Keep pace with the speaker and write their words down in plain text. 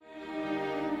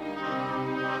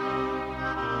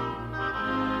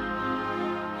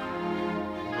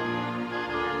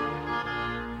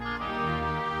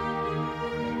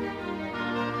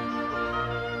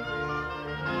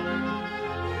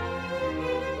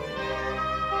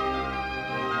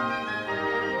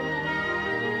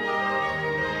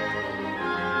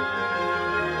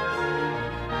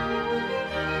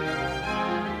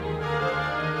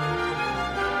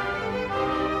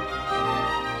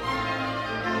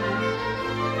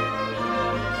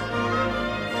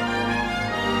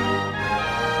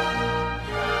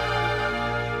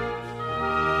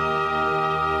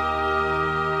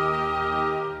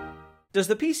Does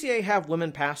the PCA have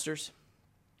women pastors,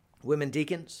 women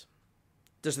deacons?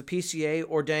 Does the PCA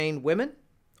ordain women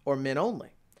or men only?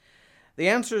 The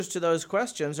answers to those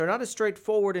questions are not as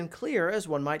straightforward and clear as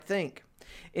one might think.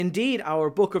 Indeed,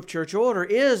 our Book of Church Order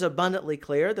is abundantly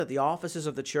clear that the offices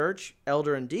of the church,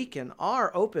 elder and deacon, are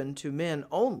open to men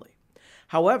only.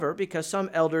 However, because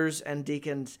some elders and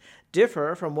deacons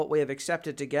differ from what we have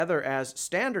accepted together as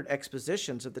standard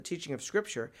expositions of the teaching of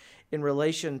Scripture in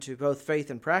relation to both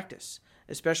faith and practice,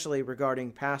 especially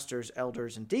regarding pastors,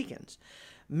 elders, and deacons,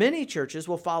 many churches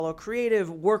will follow creative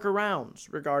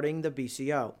workarounds regarding the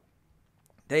BCO.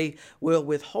 They will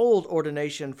withhold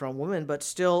ordination from women, but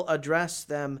still address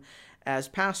them as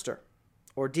pastor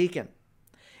or deacon.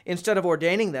 Instead of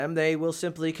ordaining them, they will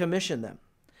simply commission them.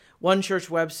 One church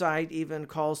website even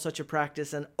calls such a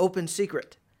practice an open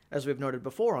secret, as we've noted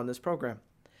before on this program.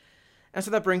 And so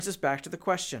that brings us back to the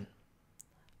question,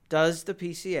 does the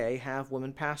PCA have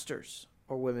women pastors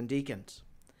or women deacons?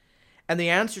 And the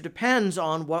answer depends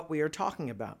on what we are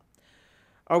talking about.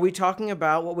 Are we talking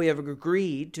about what we have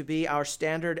agreed to be our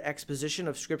standard exposition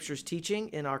of Scripture's teaching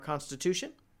in our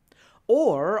Constitution?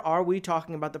 Or are we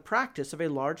talking about the practice of a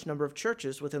large number of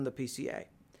churches within the PCA?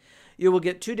 You will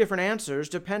get two different answers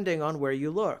depending on where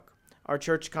you look, our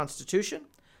church constitution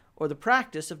or the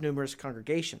practice of numerous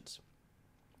congregations.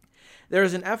 There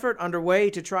is an effort underway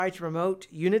to try to promote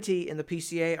unity in the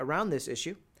PCA around this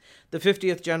issue. The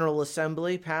 50th General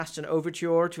Assembly passed an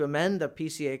overture to amend the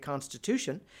PCA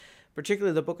Constitution,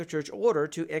 particularly the Book of Church Order,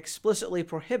 to explicitly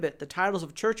prohibit the titles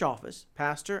of church office,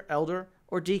 pastor, elder,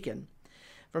 or deacon,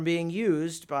 from being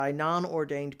used by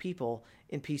non-ordained people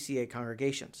in PCA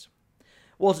congregations.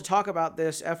 Well, to talk about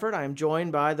this effort, I am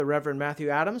joined by the Reverend Matthew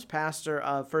Adams, pastor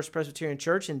of First Presbyterian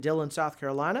Church in Dillon, South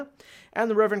Carolina, and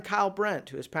the Reverend Kyle Brent,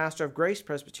 who is pastor of Grace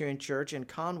Presbyterian Church in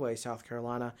Conway, South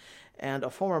Carolina, and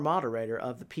a former moderator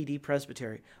of the PD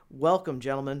Presbytery. Welcome,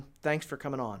 gentlemen. Thanks for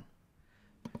coming on.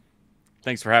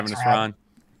 Thanks for having us, Ron.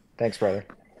 Thanks, brother.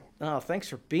 Oh, thanks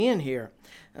for being here.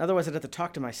 Otherwise, I'd have to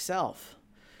talk to myself,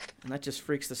 and that just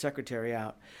freaks the secretary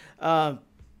out.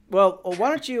 Well, why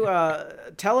don't you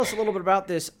tell us a little bit about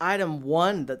this item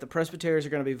 1 that the presbyteries are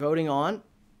going to be voting on.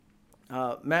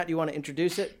 Matt, do you want to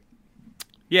introduce it?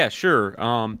 Yeah, sure.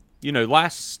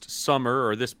 Last summer,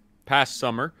 or this past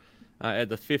summer, at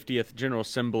the 50th General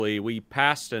Assembly, we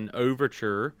passed an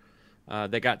overture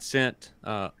that got sent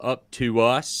up to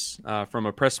us from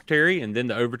a presbytery, and then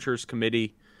the Overtures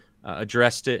Committee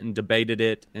addressed it and debated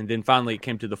it, and then finally it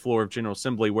came to the floor of General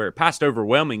Assembly, where it passed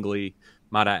overwhelmingly,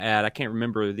 might I add. I can't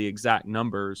remember the exact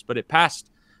numbers, but it passed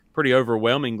pretty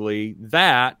overwhelmingly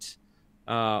that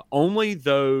only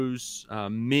those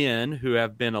men who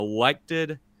have been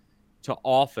elected to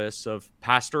office of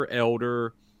pastor,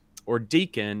 elder, or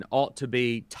deacon ought to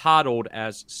be titled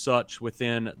as such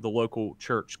within the local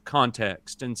church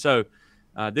context. And so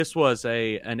this was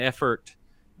an effort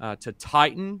to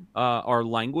tighten our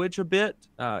language a bit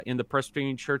in the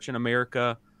Presbyterian Church in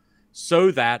America,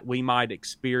 so that we might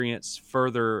experience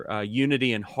further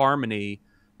unity and harmony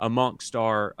amongst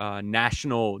our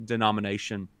national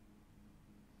denomination.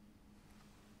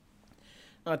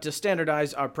 To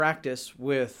standardize our practice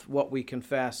with what we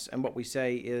confess and what we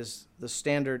say is the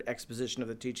standard exposition of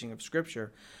the teaching of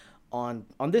Scripture on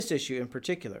this issue in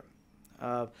particular.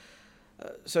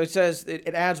 So it says,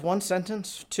 it adds one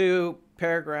sentence to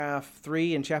paragraph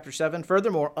 3 in chapter 7.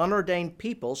 Furthermore, unordained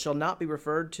people shall not be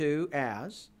referred to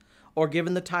as or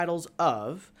given the titles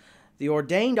of the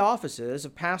ordained offices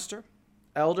of pastor,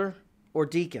 elder, or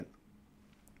deacon.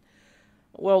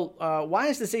 Well, why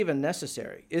is this even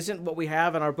necessary? Isn't what we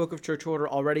have in our Book of Church Order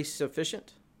already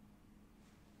sufficient?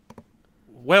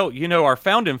 Well, our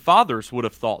founding fathers would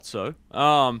have thought so.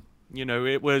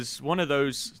 It was one of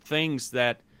those things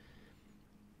that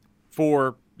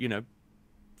for,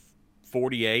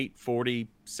 48,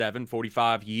 47,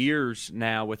 45 years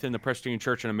now within the Presbyterian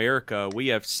Church in America, we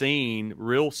have seen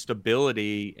real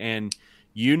stability and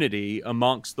unity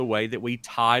amongst the way that we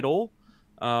title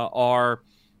our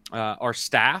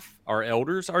staff, our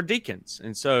elders, our deacons.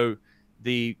 And so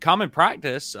the common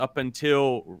practice up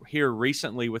until here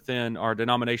recently within our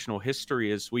denominational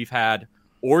history is we've had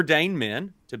ordained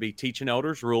men to be teaching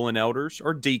elders, ruling elders,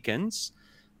 or deacons.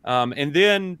 And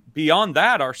then beyond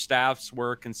that, our staffs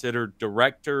were considered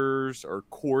directors or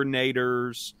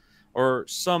coordinators or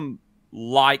some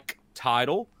like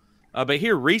title. But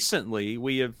here recently,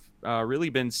 we have really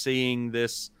been seeing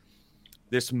this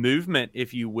movement,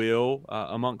 if you will,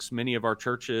 amongst many of our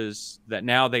churches, that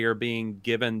now they are being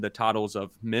given the titles of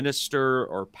minister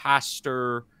or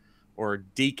pastor or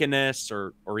deaconess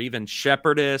or even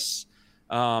shepherdess.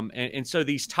 And so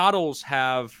these titles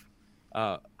have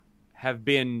have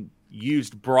been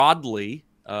used broadly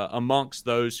amongst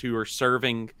those who are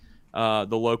serving the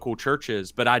local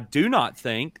churches. But I do not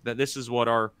think that this is what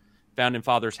our founding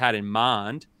fathers had in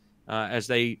mind as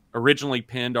they originally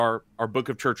penned our Book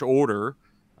of Church Order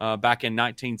back in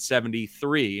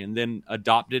 1973, and then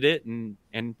adopted it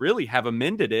and really have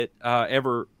amended it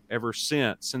ever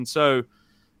since. And so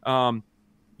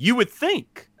you would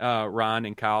think, Ryan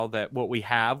and Kyle, that what we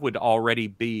have would already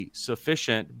be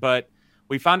sufficient, but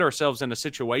we find ourselves in a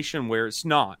situation where it's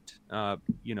not. I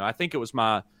think it was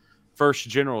my first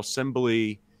General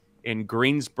Assembly in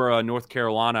Greensboro, North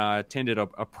Carolina. I attended a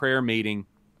prayer meeting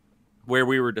where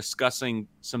we were discussing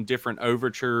some different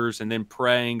overtures and then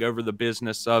praying over the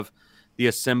business of the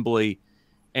assembly.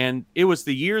 And it was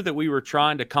the year that we were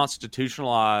trying to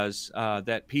constitutionalize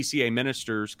that PCA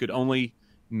ministers could only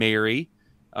marry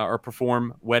or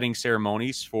perform wedding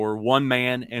ceremonies for one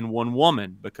man and one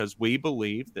woman, because we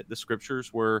believed that the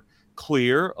scriptures were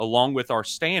clear, along with our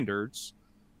standards,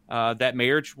 that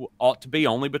marriage ought to be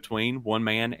only between one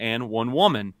man and one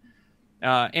woman.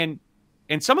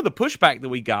 And some of the pushback that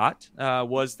we got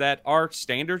was that our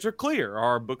standards are clear,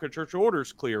 our Book of Church Order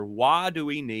is clear. Why do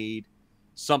we need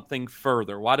something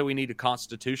further? Why do we need to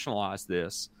constitutionalize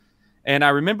this? And I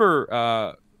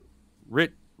remember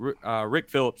Richard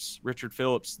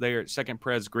Phillips there at Second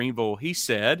Pres Greenville, he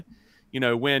said,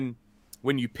 when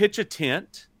you pitch a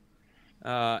tent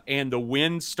and the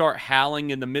winds start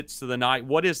howling in the midst of the night,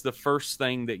 what is the first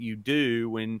thing that you do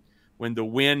when the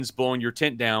wind's blowing your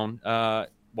tent down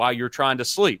while you're trying to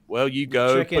sleep? Well, you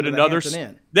go put another.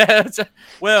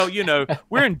 Well,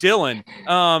 we're in Dillon,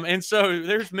 and so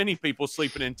there's many people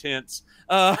sleeping in tents,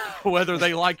 whether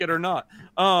they like it or not.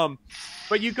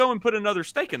 But you go and put another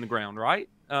stake in the ground, right?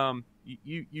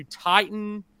 You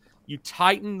tighten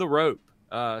the rope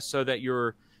so that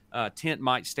your tent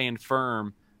might stand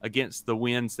firm against the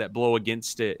winds that blow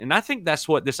against it. And I think that's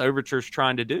what this overture is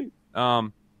trying to do.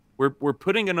 We're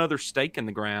putting another stake in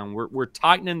the ground. We're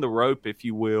tightening the rope, if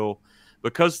you will,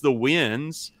 because the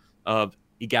winds of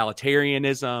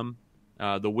egalitarianism,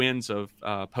 the winds of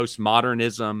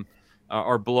postmodernism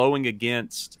are blowing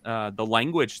against the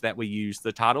language that we use,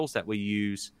 the titles that we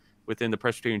use within the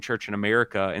Presbyterian Church in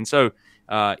America. And so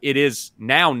it is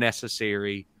now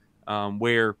necessary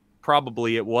where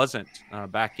probably it wasn't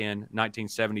back in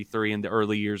 1973 in the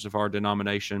early years of our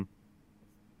denomination.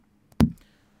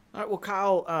 All right, well,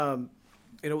 Kyle,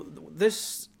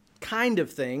 this kind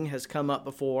of thing has come up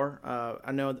before.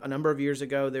 I know a number of years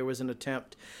ago there was an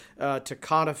attempt to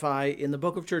codify in the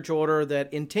Book of Church Order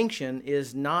that intinction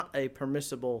is not a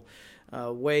permissible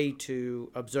way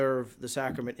to observe the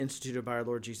sacrament instituted by our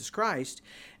Lord Jesus Christ,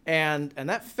 and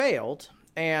that failed.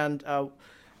 And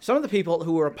some of the people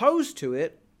who were opposed to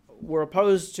it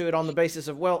on the basis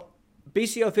of, well,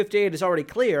 BCO 58 is already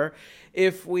clear.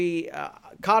 If we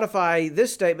codify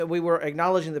this statement, we were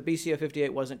acknowledging that BCO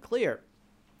 58 wasn't clear.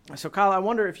 So, Kyle, I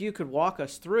wonder if you could walk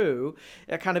us through,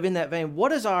 kind of in that vein, what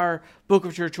does our Book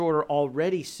of Church Order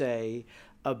already say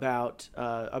about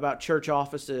church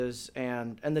offices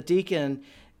and the deacon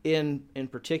in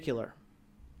particular?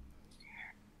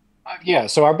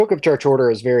 So our Book of Church Order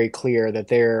is very clear that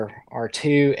there are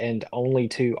two and only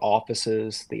two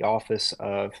offices: the office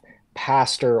of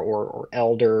pastor or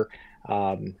elder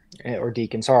or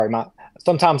deacon. Sorry,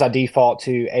 sometimes I default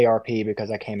to ARP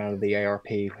because I came out of the ARP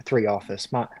 3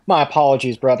 office. My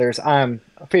apologies, brothers. I'm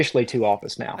officially 2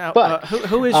 office now. But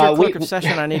who is your clerk of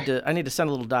session? I need to send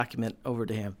a little document over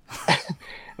to him.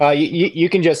 You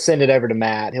can just send it over to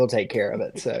Matt. He'll take care of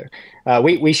it. So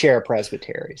we share a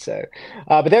presbytery. So,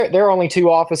 but there are only 2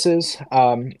 offices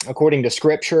according to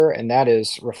Scripture, and that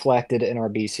is reflected in our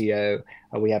BCO.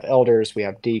 We have elders, we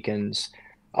have deacons,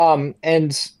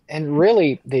 and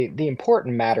really the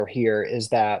important matter here is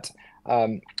that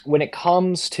when it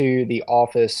comes to the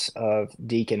office of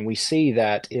deacon, we see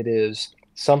that it is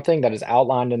something that is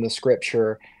outlined in the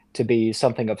Scripture to be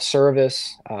something of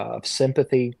service, of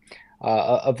sympathy,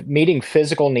 of meeting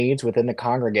physical needs within the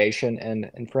congregation.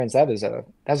 And friends,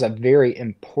 that's a very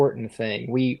important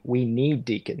thing. We need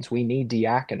deacons, we need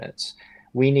diaconates,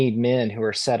 we need men who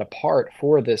are set apart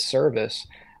for this service,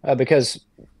 because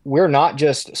we're not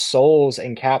just souls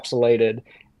encapsulated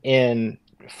in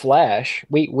flesh.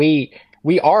 We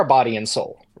are body and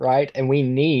soul, right? And we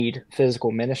need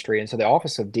physical ministry. And so the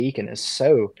office of deacon is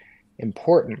so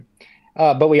important.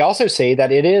 But we also see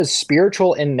that it is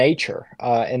spiritual in nature,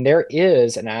 and there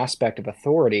is an aspect of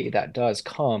authority that does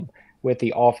come with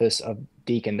the office of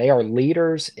deacon. They are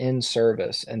leaders in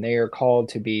service, and they are called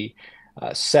to be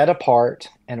set apart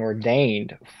and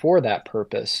ordained for that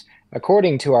purpose,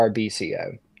 according to our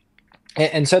BCO.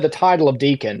 And so the title of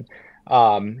deacon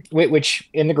which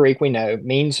in the Greek we know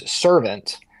means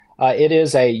servant. It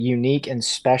is a unique and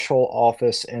special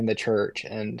office in the church,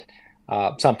 and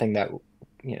something that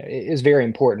is very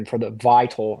important for the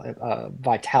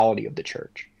vitality of the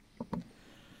church.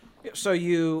 So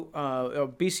you,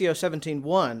 BCO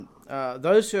 17:1,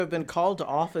 those who have been called to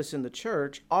office in the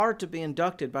church are to be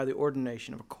inducted by the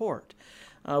ordination of a court,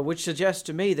 which suggests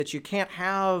to me that you can't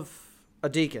have a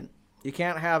deacon, you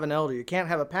can't have an elder, you can't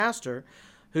have a pastor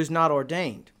who's not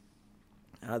ordained.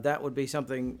 That would be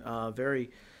something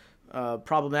very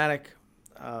problematic.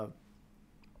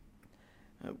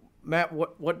 Matt,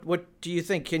 what do you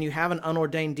think? Can you have an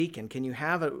unordained deacon? Can you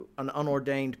have an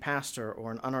unordained pastor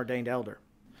or an unordained elder?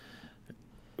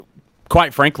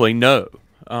 Quite frankly, no.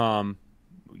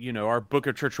 Our Book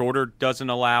of Church Order doesn't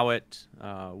allow it.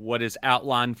 What is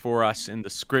outlined for us in the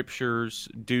Scriptures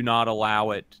do not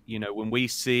allow it. When we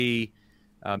see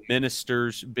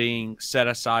ministers being set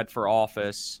aside for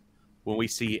office, when we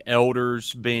see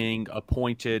elders being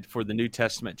appointed for the New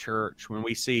Testament church, when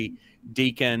we see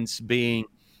deacons being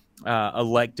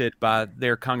elected by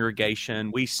their congregation,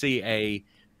 we see a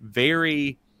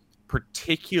very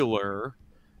particular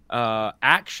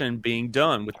action being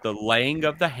done with the laying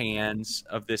of the hands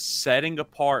of this setting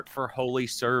apart for holy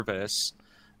service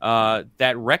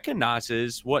that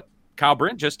recognizes what Kyle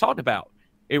Brent just talked about.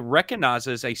 It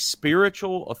recognizes a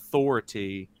spiritual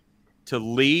authority to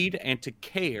lead and to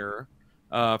care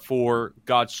for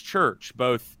God's church,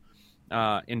 both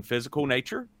in physical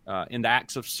nature, in the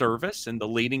acts of service and the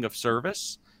leading of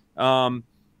service,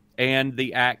 and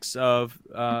the acts of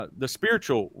the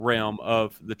spiritual realm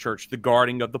of the church, the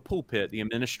guarding of the pulpit, the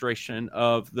administration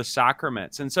of the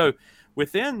sacraments. And so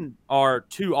within our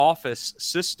two office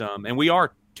system, and we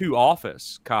are two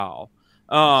office, Kyle,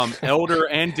 elder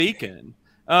and deacon,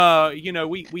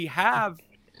 we have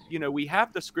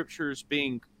the Scriptures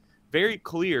being very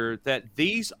clear that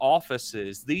these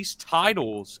offices, these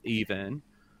titles even,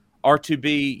 are to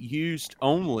be used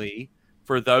only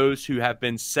for those who have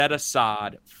been set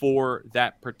aside for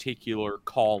that particular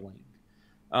calling.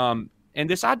 And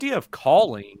this idea of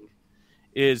calling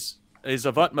is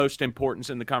of utmost importance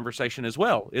in the conversation as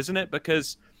well, isn't it?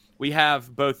 Because we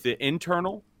have both the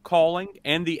internal calling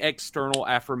and the external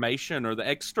affirmation, or the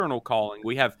external calling.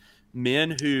 We have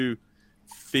men who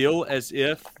feel as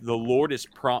if the Lord is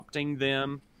prompting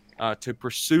them to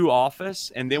pursue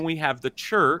office, and then we have the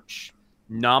church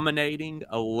nominating,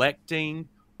 electing,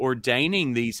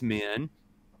 ordaining these men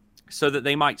so that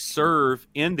they might serve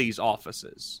in these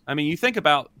offices. I mean, you think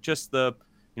about just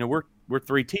we're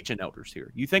three teaching elders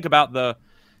here. You think about the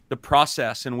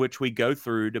process in which we go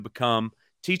through to become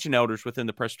teaching elders within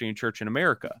the Presbyterian Church in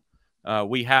America.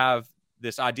 We have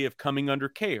this idea of coming under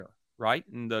care, right?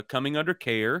 And the coming under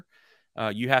care,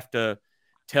 you have to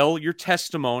tell your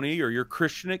testimony or your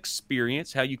Christian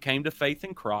experience, how you came to faith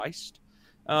in Christ.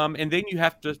 And then you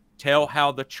have to tell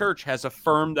how the church has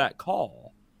affirmed that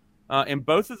call. And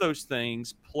both of those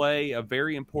things play a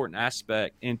very important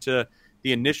aspect into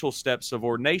the initial steps of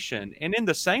ordination. And in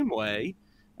the same way,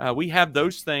 we have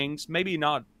those things, maybe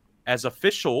not as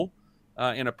official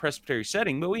in a presbytery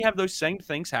setting, but we have those same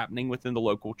things happening within the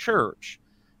local church.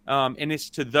 And it's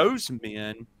to those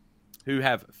men who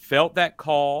have felt that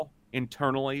call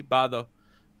internally by the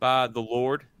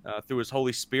Lord through His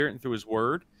Holy Spirit and through His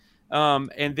Word.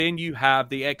 And then you have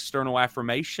the external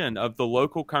affirmation of the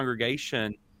local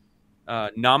congregation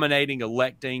nominating,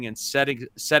 electing, and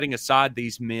setting aside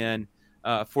these men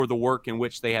for the work in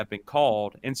which they have been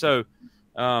called. And so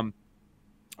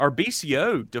our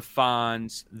BCO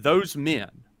defines those men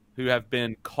who have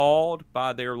been called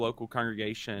by their local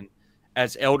congregation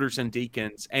as elders and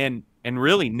deacons, and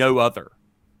really no other.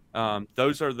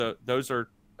 Those are the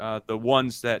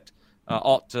ones that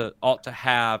ought to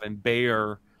have and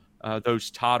bear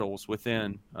those titles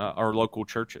within our local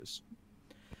churches.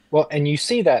 Well, and you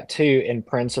see that too in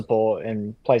principle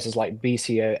in places like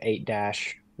BCO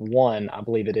 8-1, I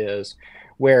believe it is,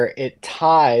 where it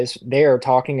ties, they're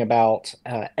talking about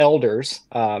elders,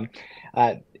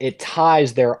 it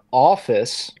ties their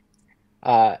office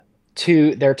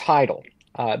to their title.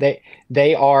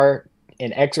 They are,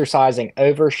 in exercising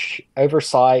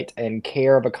oversight and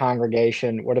care of a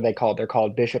congregation, what are they called? They're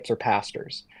called bishops or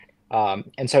pastors.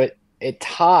 And so it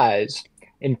ties,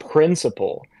 in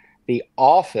principle, the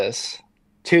office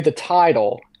to the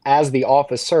title as the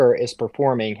officer is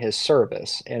performing his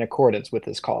service in accordance with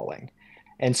his calling.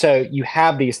 And so you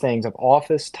have these things of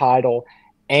office, title,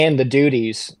 and the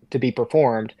duties to be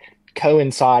performed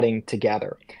coinciding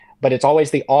together. But it's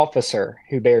always the officer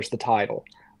who bears the title,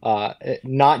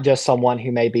 not just someone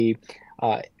who may be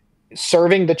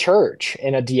serving the church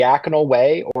in a diaconal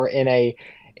way, or in a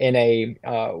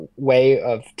way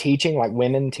of teaching, like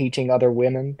women teaching other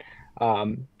women.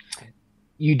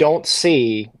 You don't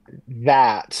see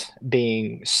that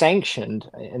being sanctioned,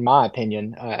 in my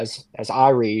opinion, as I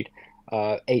read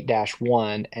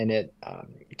 8-1, and it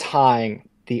tying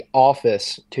the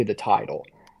office to the title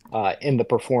in the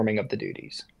performing of the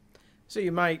duties. So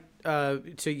you might,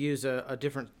 to use a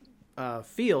different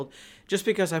field, just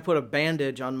because I put a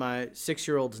bandage on my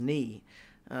 6-year-old's knee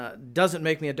doesn't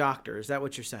make me a doctor. Is that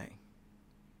what you're saying?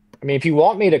 I mean, if you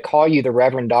want me to call you the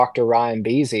Reverend Dr. Ryan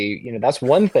Beasy, that's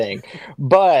one thing,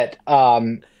 but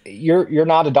you're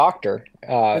not a doctor.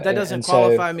 But that doesn't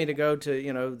qualify me to go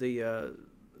to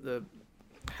the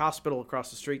hospital across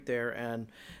the street there and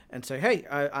say, hey,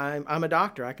 I'm a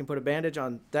doctor. I can put a bandage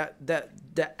on that.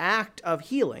 The act of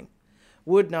healing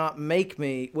would not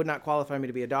qualify me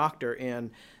to be a doctor in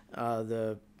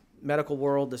the medical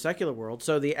world, the secular world.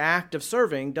 So the act of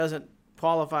serving doesn't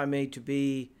qualify me to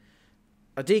be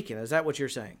a deacon. Is that what you're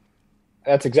saying?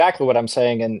 That's exactly what I'm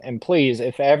saying. And please,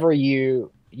 if ever you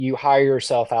hire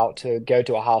yourself out to go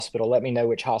to a hospital, let me know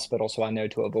which hospital so I know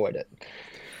to avoid it.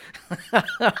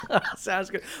 Sounds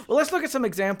good. Well, let's look at some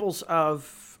examples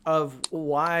of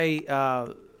why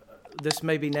this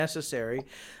may be necessary.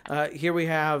 Here we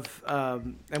have,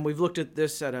 and we've looked at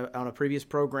this on a previous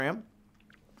program,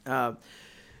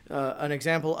 an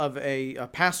example of a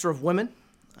pastor of women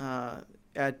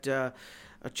at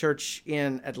a church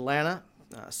in Atlanta,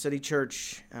 City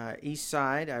Church East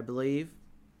Side, I believe.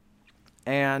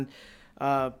 And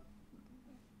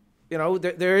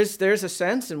there's a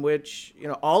sense in which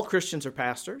all Christians are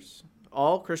pastors,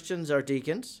 all Christians are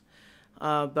deacons,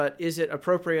 but is it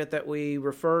appropriate that we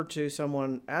refer to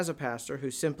someone as a pastor who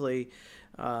simply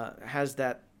has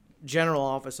that general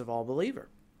office of all believer?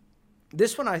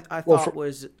 This one I thought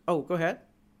was. Oh, go ahead.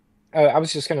 I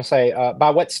was just going to say,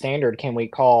 by what standard can we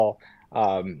call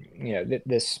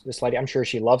this lady? I'm sure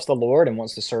she loves the Lord and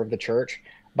wants to serve the church.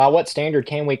 By what standard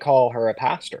can we call her a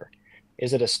pastor?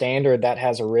 Is it a standard that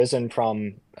has arisen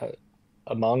from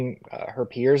among her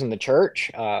peers in the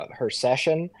church, her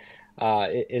session?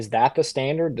 Is that the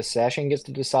standard? The session gets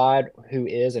to decide who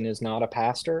is and is not a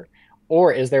pastor?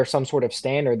 Or is there some sort of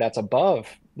standard that's above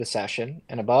the session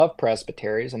and above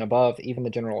presbyteries and above even the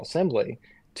General Assembly,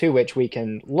 to which we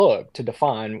can look to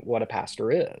define what a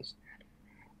pastor is?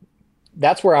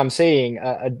 That's where I'm seeing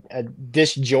a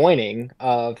disjoining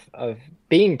of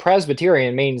being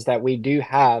Presbyterian means that we do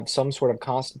have some sort of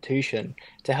constitution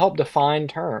to help define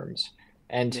terms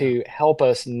and to help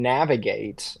us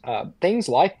navigate things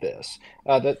like this.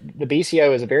 The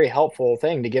BCO is a very helpful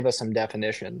thing to give us some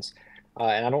definitions.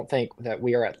 And I don't think that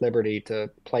we are at liberty to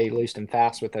play loose and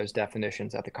fast with those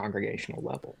definitions at the congregational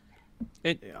level.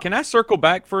 Can I circle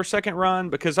back for a second, Ron?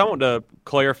 Because I want to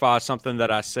clarify something that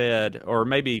I said, or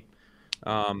maybe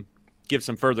give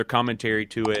some further commentary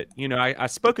to it. I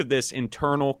spoke of this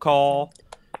internal call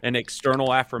and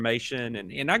external affirmation,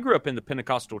 and I grew up in the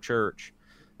Pentecostal church.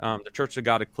 The Church of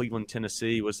God of Cleveland,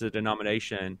 Tennessee was the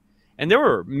denomination, and there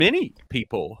were many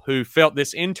people who felt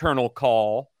this internal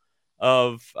call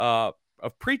of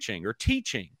preaching or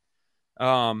teaching,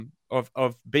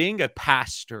 of being a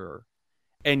pastor,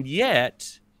 and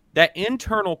yet that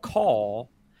internal call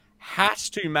has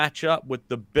to match up with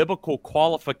the biblical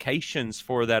qualifications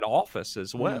for that office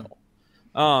as well.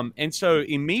 And so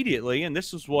immediately, and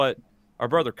this is what our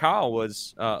brother Kyle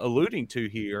was alluding to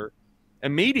here,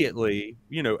 immediately,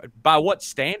 by what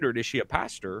standard is she a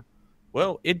pastor?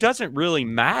 Well, it doesn't really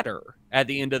matter at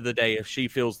the end of the day if she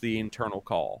feels the internal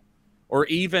call, or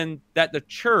even that the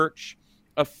church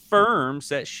affirms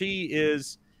that she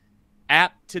is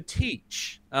apt to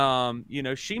teach.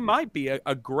 She might be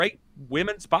a great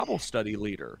women's Bible study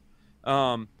leader,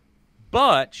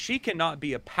 but she cannot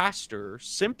be a pastor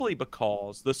simply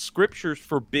because the scriptures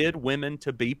forbid women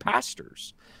to be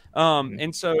pastors.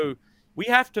 And so we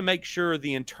have to make sure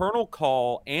the internal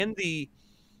call and the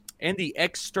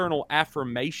external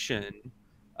affirmation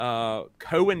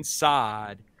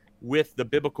coincide with the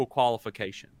biblical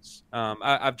qualifications.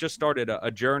 I've just started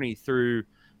a journey through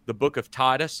the book of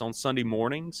Titus on Sunday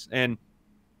mornings, and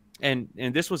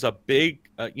this was a big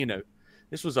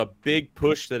this was a big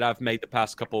push that I've made the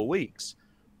past couple of weeks.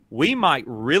 We might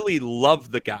really love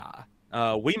the guy.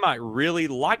 We might really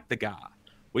like the guy.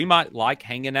 We might like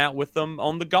hanging out with them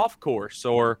on the golf course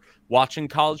or watching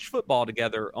college football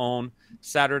together on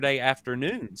Saturday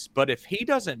afternoons. But if he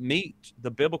doesn't meet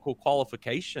the biblical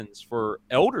qualifications for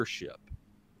eldership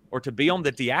or to be on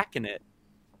the diaconate,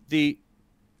 the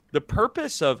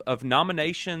purpose of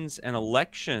nominations and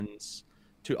elections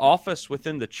to office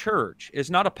within the church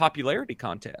is not a popularity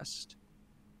contest.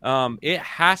 It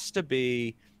has to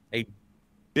be a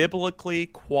biblically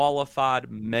qualified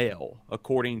male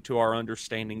according to our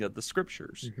understanding of the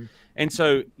scriptures. Mm-hmm. And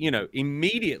so,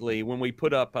 immediately when we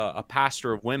put up a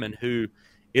pastor of women who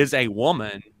is a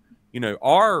woman,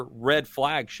 our red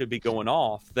flag should be going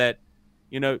off that,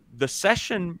 the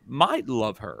session might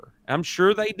love her. I'm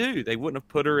sure they do. They wouldn't have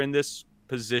put her in this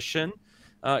position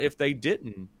if they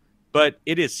didn't. But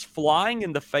it is flying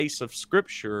in the face of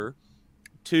Scripture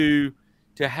to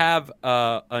have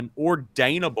an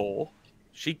ordainable.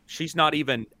 She's not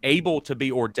even able to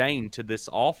be ordained to this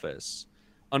office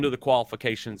under the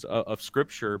qualifications of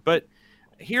Scripture. But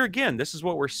here again, this is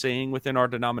what we're seeing within our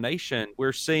denomination.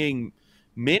 We're seeing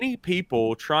many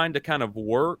people trying to kind of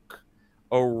work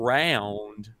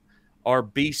around our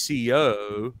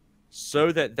BCO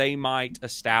so that they might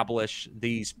establish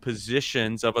these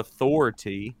positions of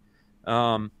authority.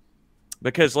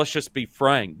 Because let's just be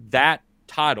frank, that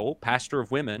title, Pastor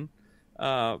of Women,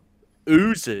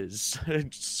 oozes,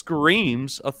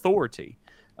 screams authority.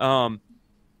 And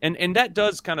that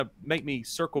does kind of make me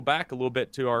circle back a little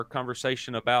bit to our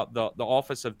conversation about the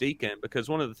office of deacon, because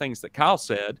one of the things that Kyle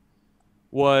said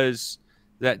was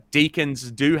that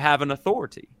deacons do have an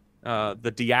authority.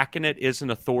 The diaconate is an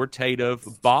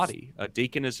authoritative body. A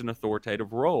deacon is an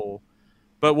authoritative role.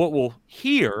 But what we'll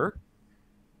hear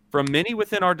from many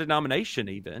within our denomination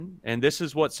even, and this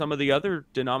is what some of the other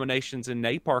denominations in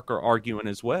NAPARC are arguing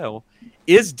as well,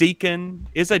 is a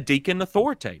deacon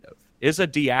authoritative? Is a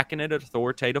diaconate an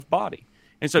authoritative body?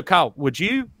 And so, Kyle, would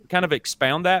you kind of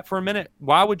expound that for a minute?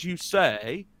 Why would you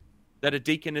say that a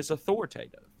deacon is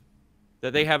authoritative,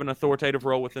 that they have an authoritative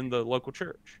role within the local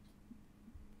church?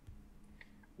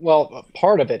 Well,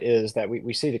 part of it is that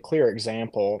we see the clear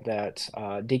example that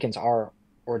deacons are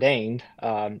ordained.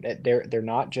 They're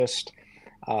not just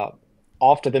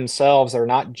off to themselves. They're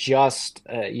not just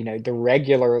the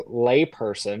regular lay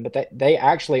person, but they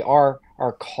actually are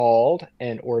called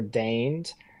and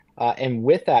ordained, and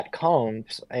with that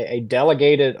comes a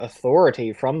delegated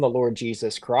authority from the Lord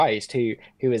Jesus Christ, who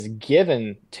has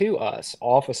given to us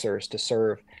officers to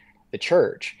serve the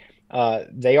church.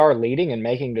 They are leading and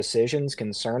making decisions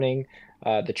concerning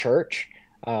the church.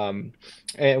 And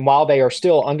while they are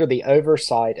still under the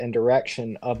oversight and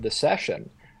direction of the session,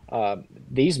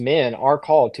 these men are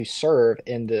called to serve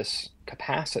in this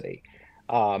capacity,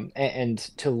 and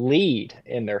to lead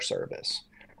in their service.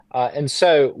 And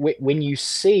so when you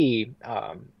see,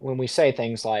 when we say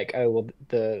things like, oh, well,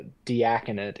 the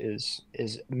diaconate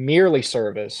is merely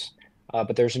service,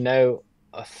 but there's no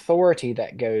authority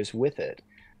that goes with it,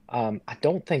 I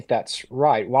don't think that's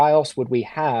right. Why else would we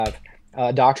have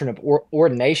a doctrine of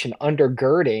ordination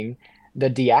undergirding the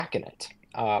diaconate?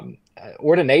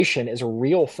 Ordination is a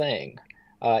real thing.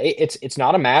 It's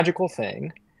not a magical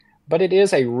thing, but it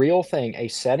is a real thing, a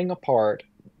setting apart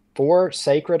for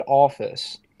sacred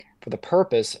office for the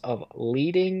purpose of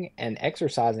leading and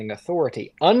exercising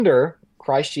authority under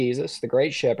Christ Jesus, the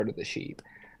great shepherd of the sheep,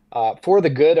 for the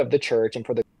good of the church and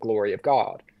for the glory of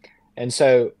God. And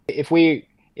so if we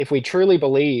truly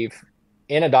believe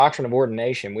in a doctrine of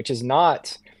ordination, which is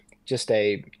not just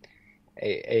an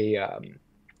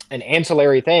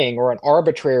ancillary thing or an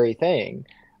arbitrary thing,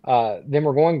 then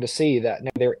we're going to see that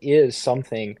there is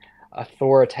something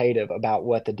authoritative about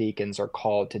what the deacons are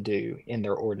called to do in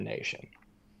their ordination.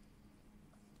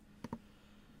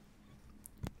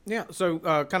 Yeah, so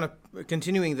kind of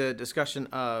continuing the discussion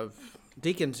of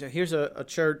deacons, here's a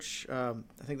church, I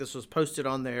think this was posted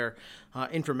on their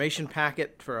information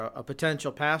packet for a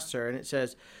potential pastor, and it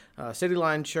says, City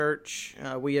Line Church,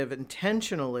 we have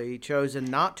intentionally chosen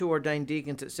not to ordain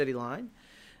deacons at City Line.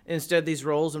 Instead, these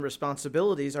roles and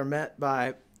responsibilities are met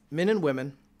by men and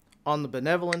women on the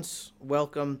benevolence,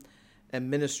 welcome, and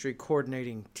ministry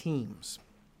coordinating teams.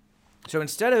 So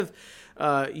instead of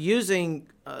using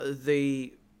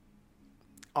the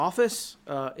office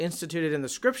instituted in the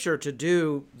scripture to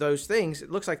do those things,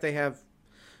 it looks like they have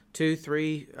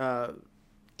 2-3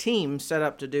 teams set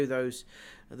up to do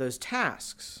those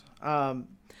tasks. Well,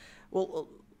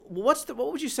 what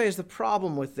would you say is the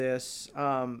problem with this?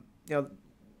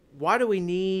 Why do we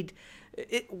need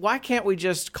it? Why can't we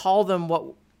just call them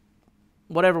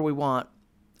whatever we want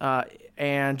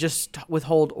and just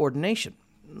withhold ordination?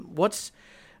 What's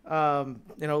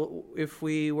if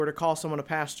we were to call someone a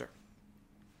pastor?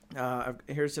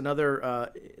 Here's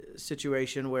another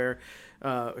situation where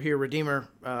here Redeemer,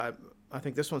 I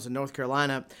think this one's in North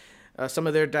Carolina, some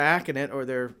of their diaconate or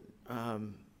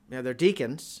their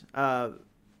deacons,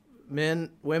 men,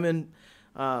 women.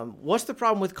 What's the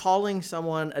problem with calling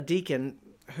someone a deacon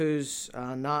who's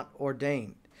not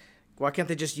ordained? Why can't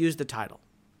they just use the title?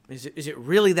 Is it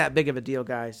really that big of a deal,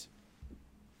 guys?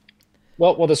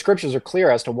 Well, the scriptures are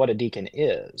clear as to what a deacon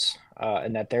is,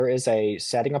 and that there is a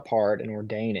setting apart and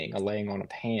ordaining, a laying on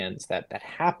of hands that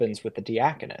happens with the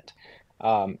diaconate.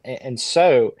 And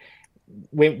so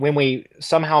when we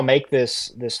somehow make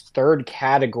this third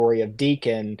category of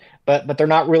deacon, but they're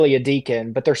not really a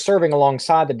deacon, but they're serving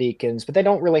alongside the deacons, but they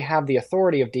don't really have the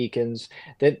authority of deacons,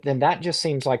 then that just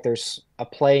seems like there's a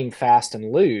playing fast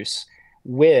and loose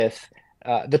with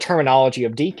the terminology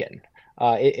of deacon.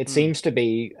 It seems to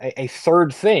be a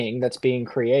third thing that's being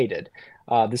created,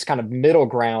 this kind of middle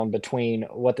ground between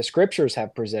what the scriptures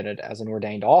have presented as an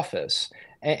ordained office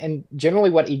and generally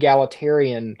what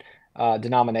egalitarian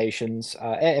denominations,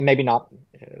 and maybe not,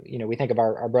 we think of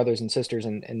our brothers and sisters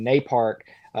in NAPARC,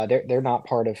 they're not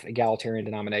part of egalitarian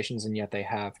denominations, and yet they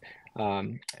have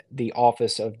the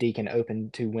office of deacon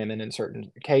open to women in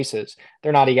certain cases.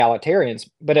 They're not egalitarians,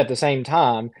 but at the same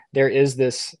time, there is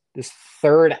this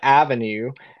third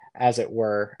avenue, as it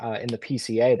were, in the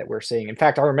PCA that we're seeing. In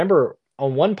fact, I remember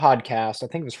on one podcast, I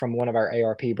think it was from one of our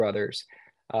ARP brothers,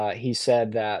 he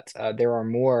said that there are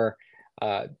more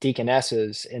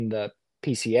deaconesses in the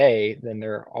PCA than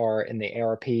there are in the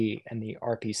ARP and the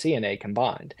RPCNA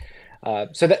combined.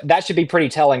 So that should be pretty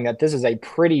telling that this is a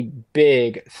pretty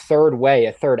big third way,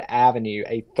 a third avenue,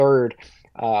 a third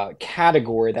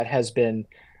category that has been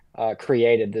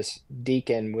created, this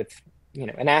deacon with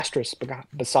an asterisk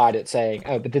beside it saying,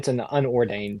 oh, but it's an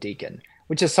unordained deacon,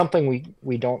 which is something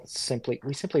we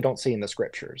simply don't see in the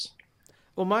scriptures.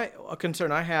 Well, my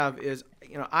concern I have is,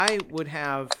 I would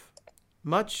have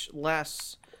much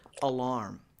less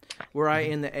alarm were I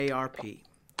in the ARP,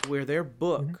 where their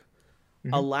book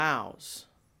allows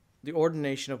the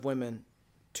ordination of women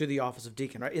to the office of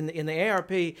deacon. Right? In the ARP,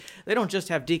 they don't just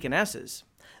have deaconesses;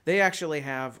 they actually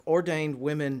have ordained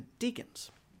women deacons,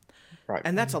 right?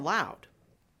 And that's allowed.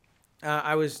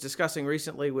 I was discussing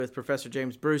recently with Professor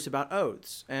James Bruce about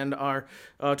oaths, and our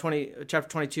chapter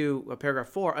 22, paragraph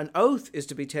 4, an oath is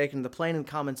to be taken in the plain and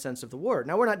common sense of the word.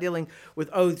 Now, we're not dealing with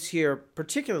oaths here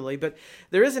particularly, but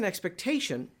there is an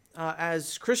expectation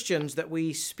as Christians that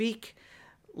we speak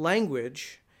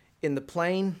language in the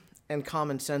plain and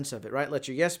common sense of it, right? Let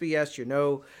your yes be yes, your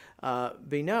no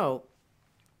be no.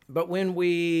 But when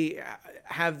we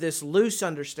have this loose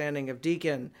understanding of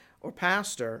deacon or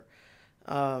pastor,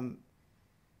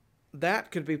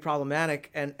 that could be problematic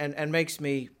and makes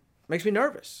me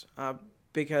nervous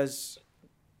because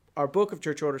our book of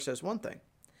church order says one thing,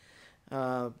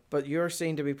 but you're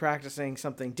seen to be practicing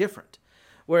something different.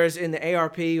 Whereas in the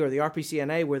ARP or the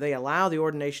RPCNA, where they allow the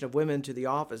ordination of women to the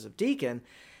office of deacon,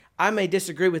 I may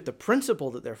disagree with the principle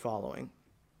that they're following,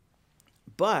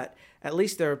 but at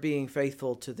least they're being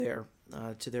faithful to their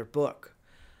book.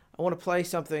 I want to play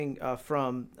something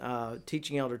from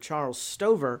teaching elder Charles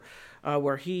Stover,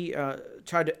 where he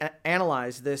tried to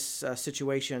analyze this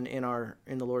situation in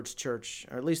the Lord's church,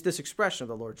 or at least this expression of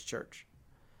the Lord's church.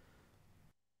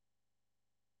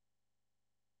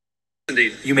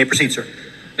 Indeed. You may proceed, sir.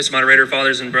 Mr. Moderator,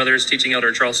 fathers and brothers, teaching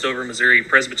elder Charles Stover, Missouri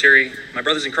Presbytery. My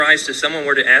brothers in Christ, if someone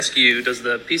were to ask you, does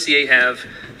the PCA have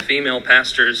female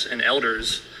pastors and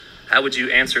elders, how would you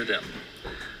answer them?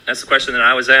 That's the question that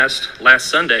I was asked last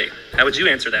Sunday. How would you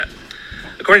answer that?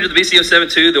 According to the BCO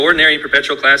 7.2, the ordinary and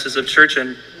perpetual classes of church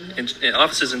and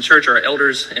offices in church are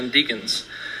elders and deacons.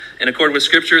 In accord with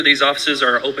Scripture, these offices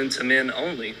are open to men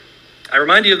only. I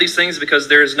remind you of these things because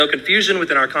there is no confusion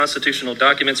within our constitutional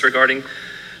documents regarding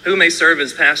who may serve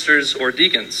as pastors or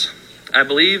deacons. I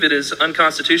believe it is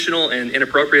unconstitutional and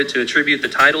inappropriate to attribute the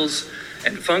titles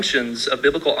and functions of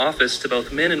biblical office to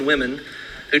both men and women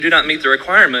who do not meet the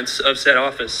requirements of said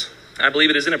office. I believe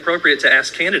it is inappropriate to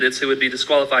ask candidates who would be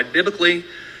disqualified biblically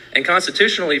and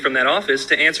constitutionally from that office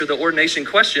to answer the ordination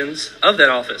questions of that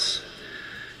office.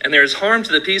 And there is harm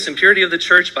to the peace and purity of the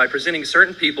church by presenting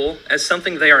certain people as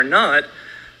something they are not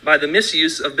by the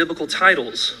misuse of biblical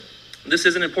titles. This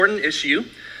is an important issue.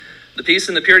 The peace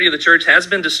and the purity of the church has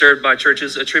been disturbed by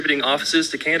churches attributing offices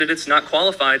to candidates not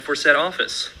qualified for said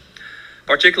office,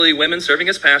 particularly women serving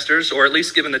as pastors, or at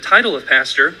least given the title of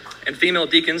pastor, and female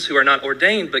deacons who are not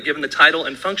ordained but given the title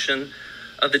and function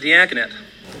of the diaconate.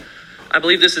 I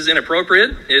believe this is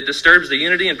inappropriate. It disturbs the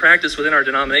unity and practice within our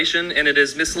denomination, and it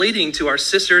is misleading to our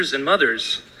sisters and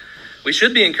mothers. We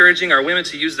should be encouraging our women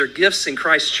to use their gifts in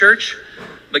Christ's church,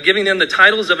 but giving them the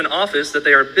titles of an office that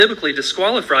they are biblically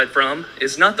disqualified from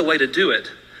is not the way to do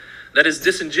it. That is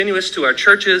disingenuous to our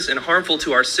churches and harmful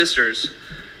to our sisters.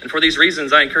 And for these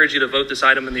reasons, I encourage you to vote this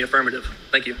item in the affirmative.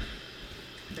 Thank you.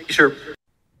 Thank you, sir.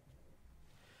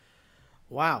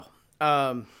 Wow.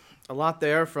 A a lot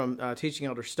there from teaching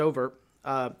elder Stover.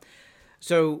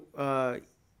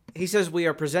 He says we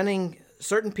are presenting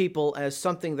certain people as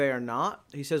something they are not.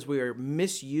 He says we are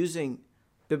misusing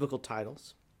biblical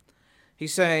titles.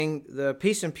 He's saying the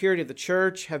peace and purity of the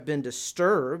church have been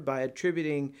disturbed by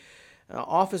attributing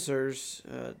officers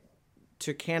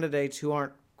to candidates who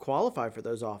aren't qualified for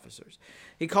those officers.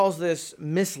 He calls this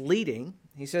misleading.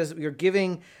 He says you're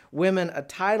giving women a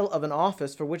title of an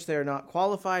office for which they are not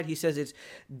qualified. He says it's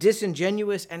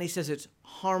disingenuous, and he says it's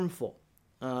harmful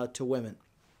to women.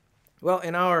 Well,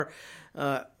 in our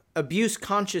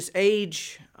abuse-conscious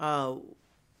age, do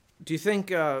you think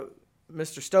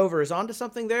Mr. Stover is onto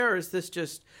something there, or is this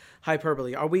just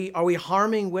hyperbole? Are we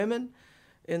harming women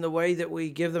in the way that we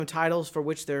give them titles for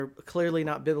which they're clearly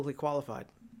not biblically qualified?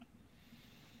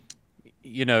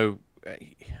 You know,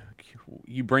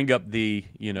 you bring up the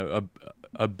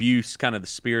abuse, kind of the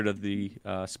spirit of the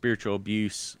spiritual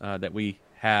abuse that we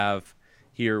have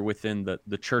here within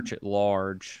the church at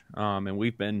large, and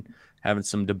we've been having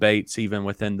some debates even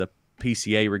within the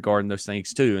PCA regarding those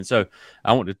things too. And so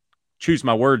I want to choose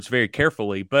my words very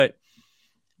carefully, but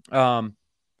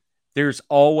there's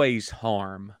always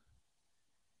harm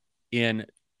in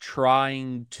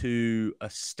trying to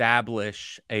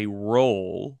establish a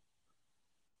role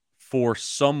for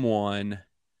someone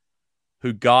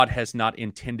who God has not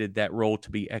intended that role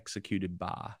to be executed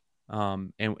by.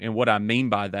 And what I mean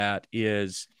by that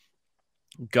is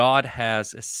God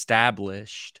has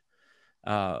established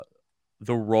the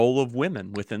role of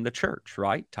women within the church,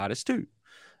 right? Titus 2.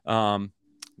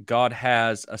 God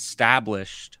has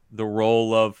established the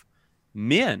role of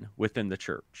men within the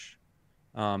church.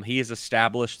 He has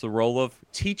established the role of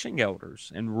teaching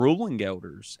elders and ruling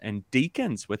elders and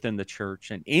deacons within the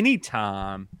church. And any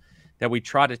time that we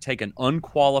try to take an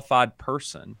unqualified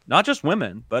person, not just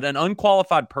women, but an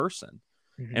unqualified person,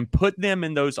 and put them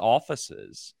in those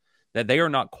offices that they are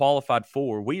not qualified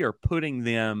for, we are putting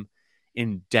them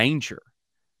in danger.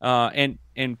 And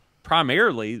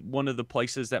primarily, one of the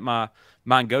places that my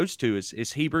mind goes to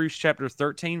is Hebrews chapter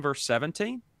 13, verse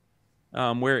 17,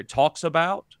 where it talks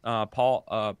about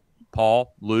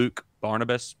Paul, Luke,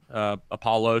 Barnabas,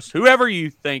 Apollos, whoever you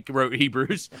think wrote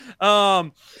Hebrews.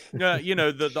 The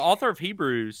author of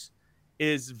Hebrews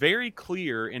is very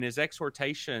clear in his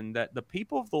exhortation that the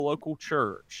people of the local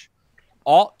church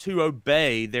ought to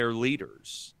obey their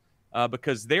leaders,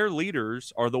 because their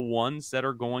leaders are the ones that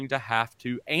are going to have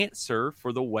to answer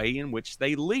for the way in which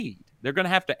they lead. They're going to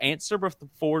have to answer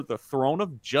before the throne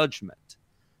of judgment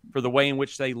for the way in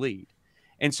which they lead.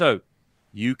 And so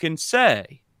you can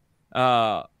say,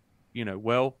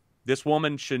 well, this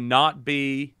woman should not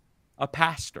be a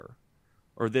pastor,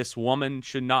 or this woman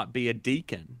should not be a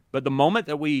deacon. But the moment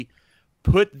that we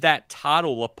put that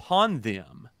title upon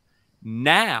them,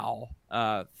 now,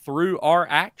 through our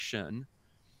action,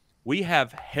 we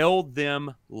have held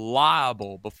them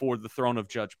liable before the throne of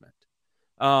judgment.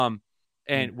 And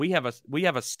we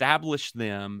have established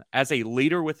them as a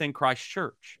leader within Christ's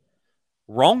church.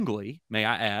 Wrongly, may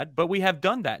I add, but we have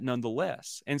done that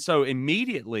nonetheless. And so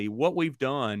immediately what we've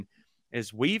done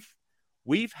is we've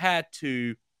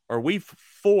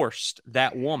forced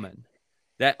that woman,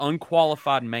 that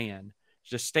unqualified man,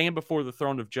 to stand before the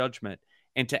throne of judgment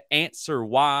and to answer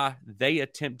why they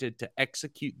attempted to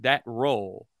execute that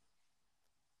role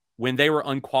when they were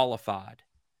unqualified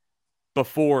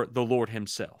before the Lord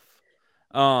himself.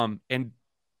 And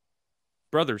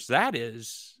brothers,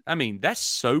 that's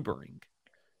sobering.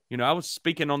 I was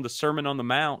speaking on the Sermon on the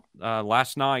Mount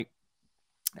last night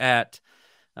at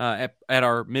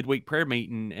our midweek prayer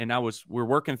meeting, and we're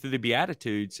working through the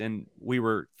Beatitudes, and we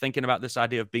were thinking about this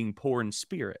idea of being poor in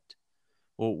spirit.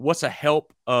 Well, what's a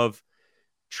help of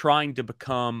trying to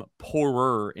become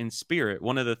poorer in spirit?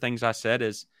 One of the things I said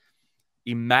is,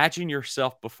 imagine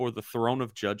yourself before the throne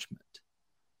of judgment.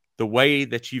 The way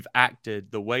that you've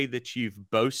acted, the way that you've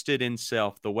boasted in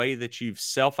self, the way that you've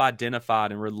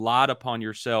self-identified and relied upon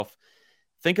yourself.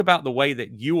 Think about the way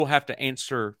that you will have to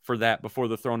answer for that before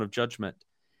the throne of judgment.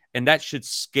 And that should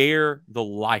scare the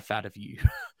life out of you.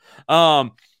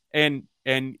 And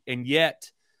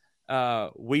yet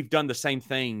we've done the same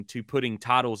thing to putting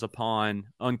titles upon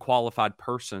unqualified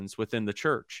persons within the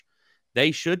church.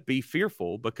 They should be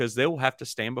fearful because they will have to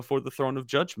stand before the throne of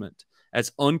judgment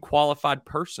as unqualified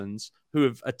persons who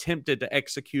have attempted to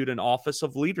execute an office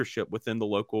of leadership within the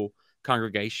local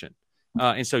congregation.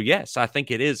 And so, yes, I think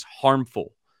it is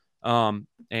harmful. And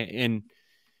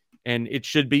it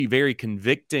should be very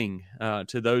convicting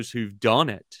to those who've done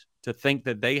it, to think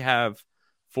that they have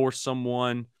forced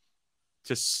someone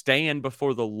to stand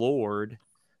before the Lord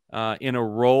in a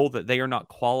role that they are not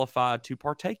qualified to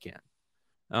partake in.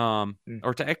 or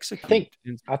to I think execute.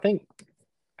 I think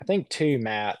I think too,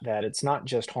 Matt, that it's not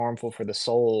just harmful for the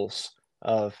souls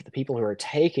of the people who are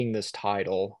taking this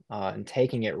title and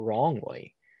taking it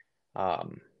wrongly,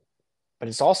 um, but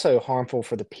it's also harmful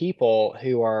for the people uh,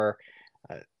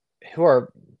 who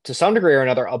are to some degree or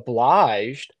another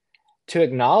obliged to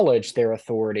acknowledge their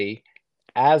authority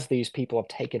as these people have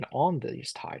taken on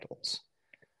these titles.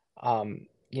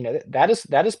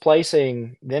 That is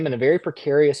placing them in a very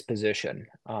precarious position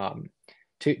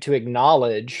to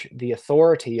acknowledge the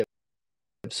authority of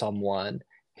someone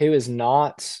who is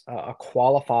not a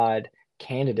qualified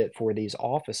candidate for these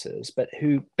offices, but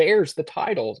who bears the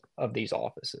titles of these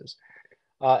offices.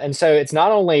 And so it's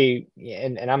not only,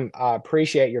 I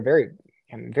appreciate your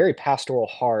very pastoral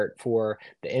heart for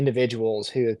the individuals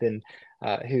who have been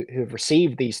who have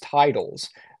received these titles,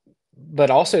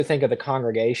 but also think of the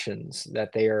congregations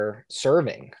that they are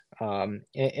serving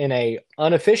in a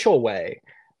unofficial way,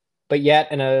 but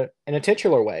yet in a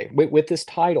titular way with this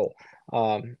title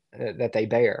that they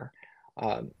bear.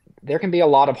 There can be a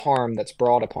lot of harm that's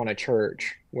brought upon a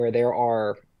church where there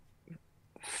are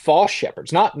false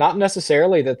shepherds, not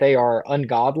necessarily that they are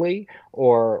ungodly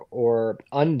or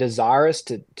undesirous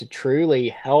to truly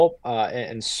help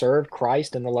and serve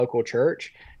Christ in the local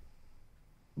church,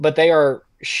 but they are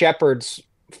shepherds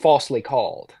falsely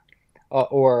called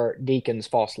or deacons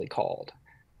falsely called.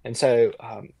 And so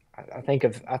I think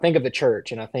of the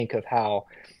church, and I think of how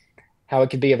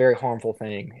it could be a very harmful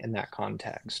thing in that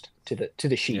context to the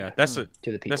sheep. Yeah, to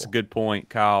the people. that's a good point,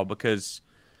 Kyle, because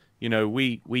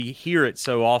we hear it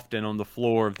so often on the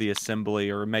floor of the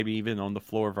assembly, or maybe even on the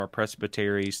floor of our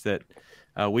presbyteries, that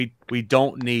we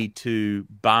don't need to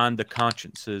bind the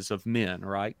consciences of men,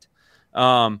 right?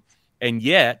 And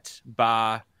yet,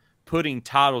 by putting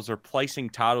titles or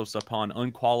placing titles upon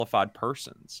unqualified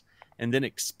persons, and then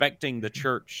expecting the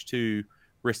church to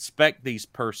respect these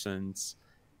persons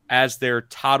as their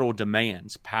title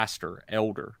demands, pastor,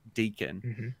 elder,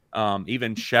 deacon,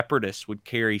 even shepherdess would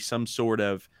carry some sort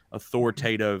of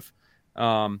authoritative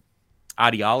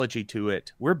ideology to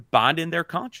it. We're binding their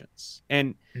conscience.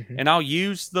 And I'll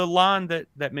use the line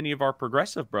that many of our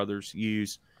progressive brothers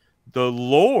use: the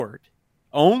Lord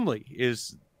only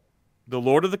is the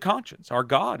Lord of the conscience. Our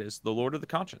God is the Lord of the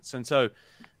conscience. And so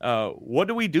what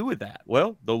do we do with that?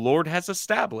 Well, the Lord has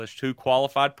established who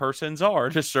qualified persons are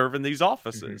to serve in these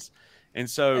offices. And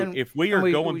so if we are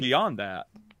going beyond that,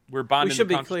 we're binding the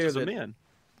consciences of men.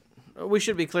 We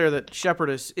should be clear that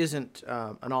shepherdess isn't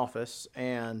an office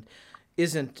and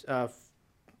isn't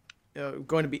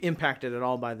going to be impacted at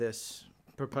all by this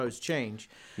proposed change.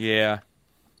 Yeah.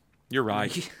 You're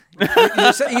right.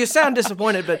 You sound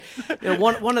disappointed, but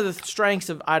one of the strengths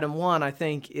of item 1, I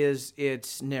think, is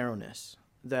its narrowness.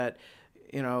 That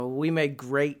we may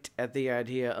grate at the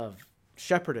idea of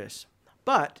shepherdess,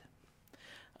 but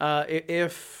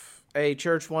if a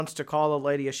church wants to call a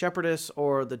lady a shepherdess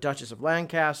or the Duchess of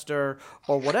Lancaster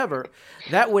or whatever,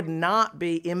 that would not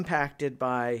be impacted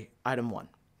by item 1.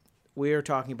 We are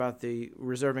talking about the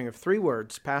reserving of 3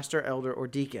 words: pastor, elder, or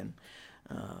deacon.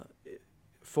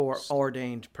 For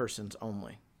ordained persons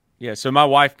only. Yeah, so my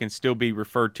wife can still be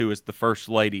referred to as the First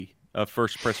Lady of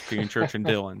First Presbyterian Church in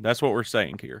Dillon. That's what we're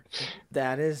saying here.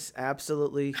 That is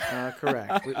absolutely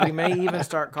correct. We may even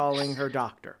start calling her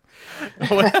doctor.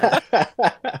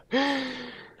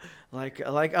 like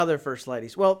other First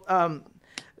Ladies. Well,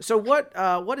 so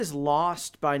what is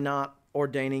lost by not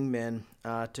ordaining men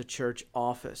to church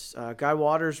office? Guy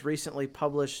Waters recently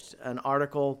published an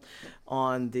article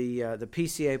on the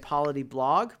PCA Polity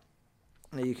blog.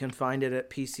 You can find it at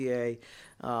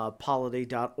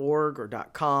pcapolity.org or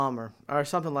 .com or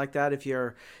something like that. If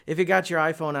you got your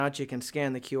iPhone out, you can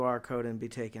scan the QR code and be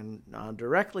taken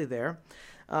directly there.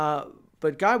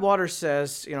 But Guy Waters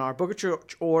says, our Book of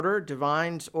Church Order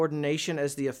defines ordination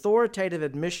as the authoritative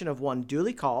admission of one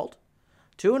duly called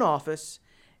to an office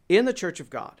in the Church of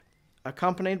God,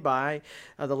 accompanied by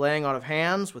the laying on of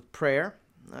hands with prayer,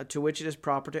 to which it is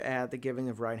proper to add the giving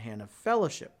of right hand of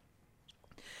fellowship.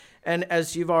 And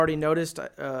as you've already noticed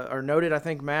or noted, I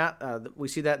think, Matt, we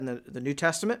see that in the New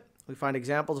Testament. We find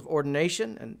examples of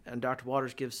ordination, and Dr.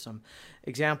 Waters gives some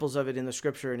examples of it in the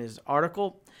Scripture in his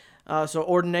article. So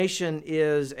ordination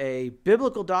is a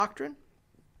biblical doctrine,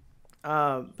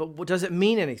 but does it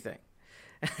mean anything?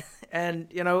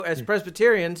 And as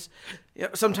Presbyterians,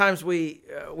 sometimes we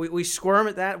squirm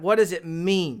at that. What does it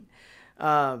mean?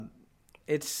 What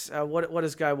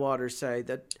does Guy Waters say?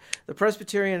 That the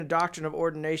Presbyterian doctrine of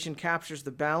ordination captures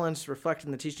the balance reflected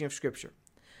in the teaching of Scripture.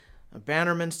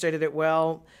 Bannerman stated it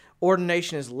well: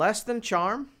 ordination is less than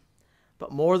charm,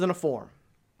 but more than a form.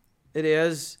 It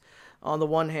is on the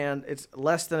one hand, it's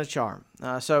less than a charm.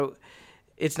 So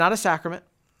it's not a sacrament.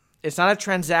 It's not a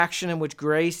transaction in which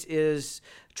grace is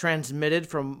transmitted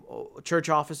from church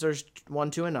officers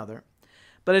one to another.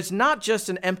 But it's not just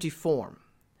an empty form.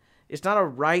 It's not a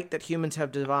right that humans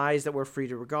have devised that we're free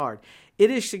to regard. It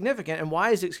is significant. And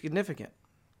why is it significant?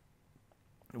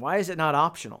 Why is it not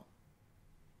optional?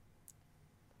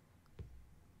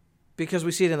 Because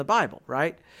we see it in the Bible,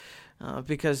 right?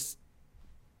 Because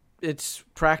it's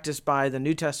practiced by the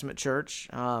New Testament church.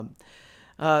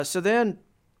 So then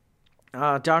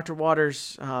Dr.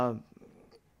 Waters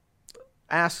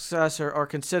asks us or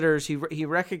considers, he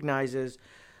recognizes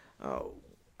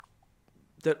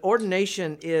that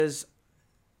ordination is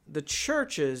the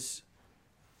church's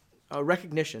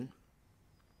recognition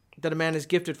that a man is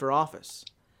gifted for office.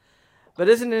 But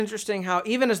isn't it interesting how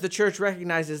even as the church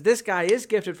recognizes this guy is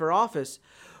gifted for office,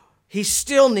 he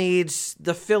still needs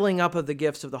the filling up of the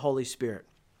gifts of the Holy Spirit.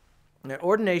 Now,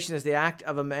 ordination is the act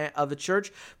of a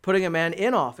church putting a man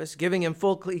in office, giving him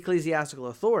full ecclesiastical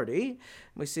authority.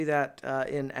 We see that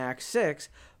in Acts 6.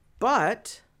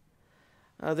 But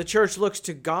the church looks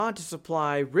to God to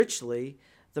supply richly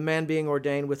the man being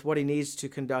ordained with what he needs to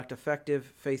conduct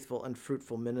effective, faithful, and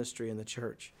fruitful ministry in the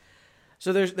church.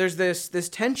 So there's this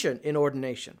tension in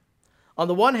ordination. On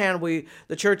the one hand,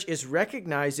 the church is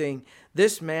recognizing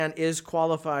this man is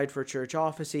qualified for church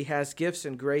office. He has gifts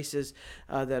and graces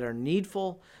that are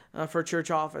needful for church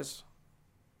office.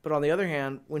 But on the other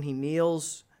hand, when he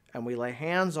kneels and we lay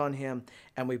hands on him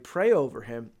and we pray over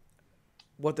him,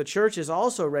 what the church is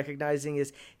also recognizing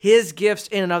is his gifts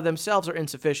in and of themselves are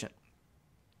insufficient.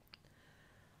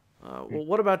 Well,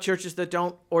 what about churches that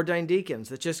don't ordain deacons,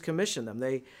 that just commission them?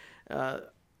 Are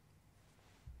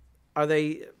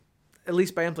they, at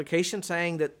least by implication,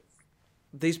 saying that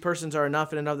these persons are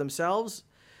enough in and of themselves?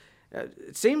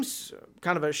 It seems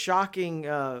kind of a shocking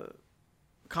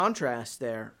contrast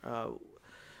there,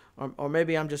 or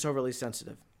maybe I'm just overly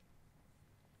sensitive.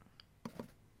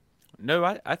 No,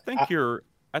 I think you're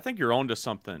onto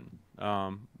something,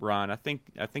 Ryan. I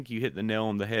think you hit the nail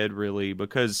on the head, really,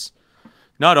 because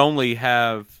not only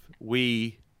have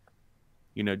we,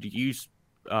 to use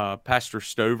Pastor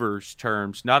Stover's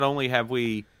terms, not only have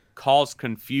we caused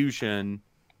confusion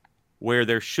where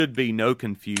there should be no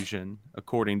confusion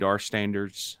according to our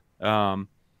standards,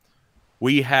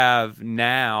 we have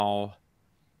now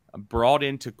brought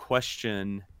into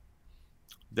question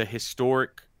the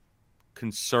historic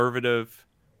conservative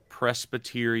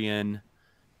Presbyterian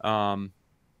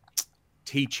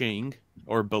teaching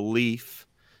or belief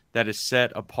that is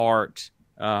set apart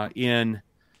in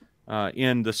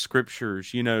the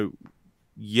scriptures.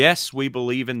 Yes, we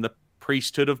believe in the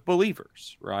priesthood of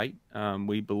believers, right?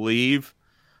 We believe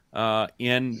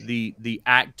in the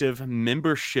active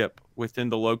membership within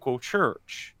the local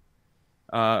church,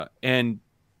 and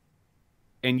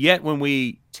yet when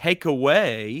we take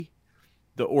away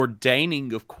the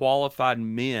ordaining of qualified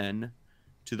men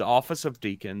to the office of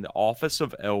deacon, the office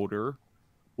of elder,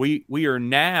 we are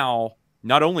now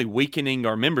not only weakening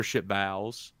our membership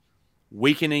vows,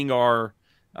 weakening our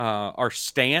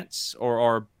stance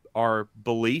or our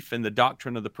belief in the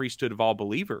doctrine of the priesthood of all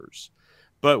believers,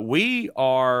 but we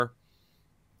are,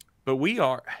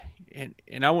 and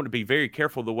I want to be very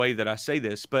careful the way that I say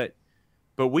this, but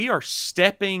we are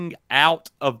stepping out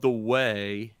of the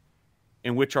way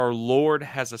in which our Lord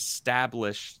has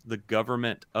established the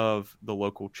government of the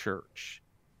local church.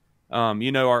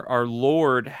 Our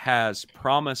Lord has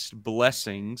promised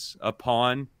blessings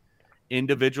upon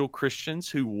individual Christians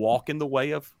who walk in the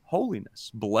way of holiness.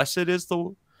 Blessed is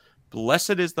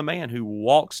the man who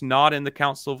walks not in the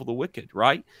counsel of the wicked,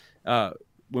 right?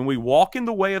 When we walk in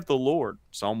the way of the Lord,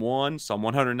 Psalm 1, Psalm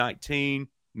 119,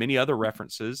 many other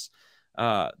references,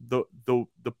 the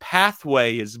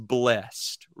pathway is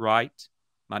blessed, right?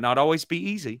 Might not always be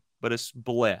easy, but it's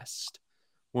blessed.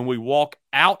 When we walk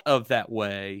out of that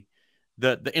way,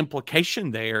 the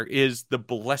implication there is the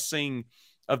blessing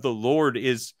of the Lord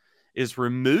is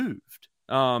removed.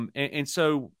 And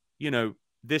so,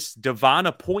 this divine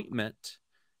appointment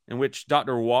in which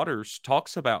Dr. Waters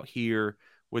talks about here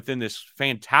within this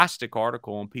fantastic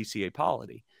article on PCA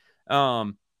polity,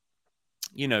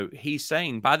 he's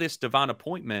saying by this divine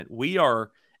appointment, we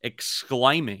are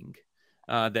exclaiming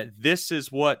that this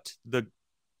is what the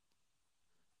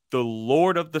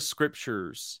Lord of the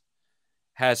Scriptures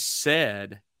has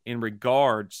said in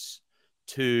regards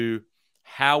to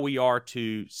how we are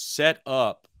to set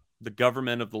up the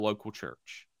government of the local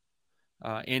church.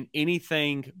 And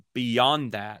anything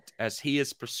beyond that, as he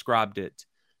has prescribed it,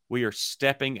 we are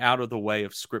stepping out of the way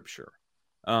of Scripture.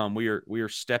 We are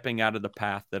stepping out of the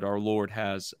path that our Lord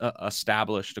has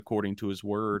established according to His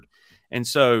Word, and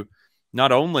so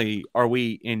not only are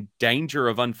we in danger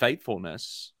of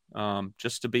unfaithfulness,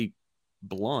 just to be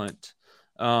blunt,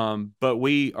 but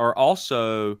we are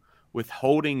also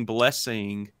withholding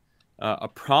blessing, a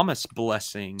promised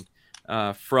blessing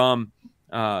from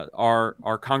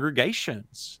our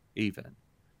congregations, even,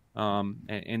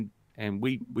 and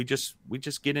we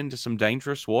just get into some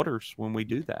dangerous waters when we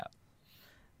do that.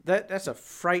 That's a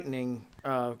frightening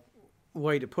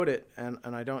way to put it, and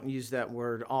I don't use that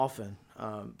word often,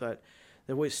 but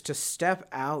there was to step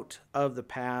out of the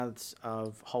paths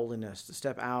of holiness, to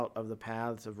step out of the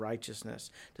paths of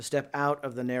righteousness, to step out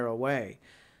of the narrow way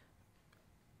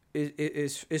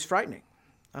is frightening.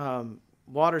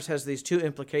 Waters has these two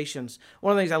implications.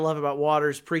 One of the things I love about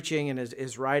Waters' preaching and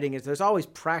his writing is there's always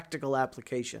practical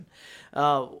application.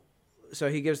 So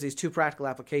he gives these two practical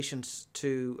applications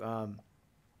to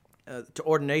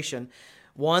ordination.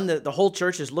 One, that the whole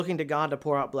church is looking to God to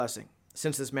pour out blessing,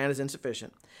 since this man is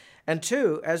insufficient. And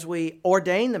two, as we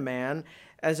ordain the man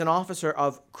as an officer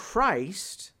of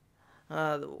Christ,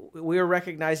 we are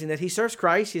recognizing that he serves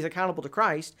Christ, he's accountable to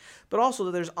Christ, but also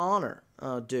that there's honor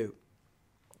due.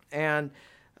 And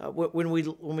when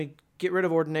we get rid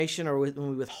of ordination, or when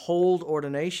we withhold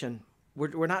ordination,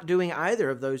 we're not doing either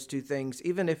of those two things,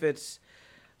 even if it's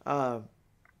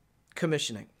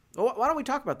commissioning. Why don't we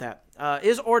talk about that?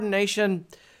 Is ordination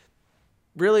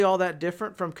really all that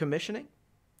different from commissioning?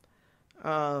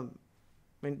 I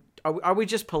mean, are we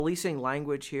just policing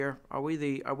language here? Are we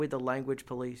the language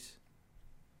police?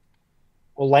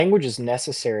 Well, language is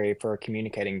necessary for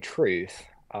communicating truth,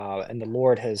 and the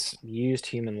Lord has used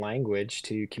human language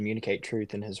to communicate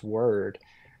truth in His Word.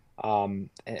 And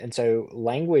so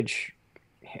language,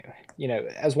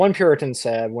 as one Puritan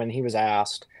said when he was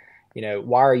asked,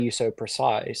 why are you so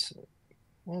precise?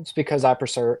 Well, it's because I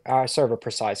serve a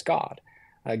precise God.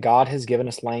 God has given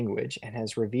us language and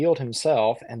has revealed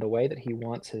Himself and the way that He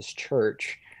wants His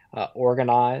church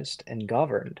organized and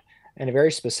governed in a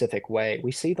very specific way.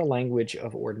 We see the language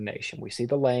of ordination. We see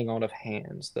the laying on of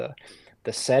hands, the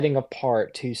setting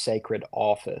apart to sacred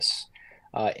office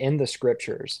in the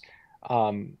Scriptures.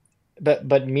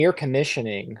 But mere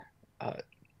commissioning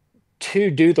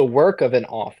to do the work of an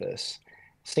office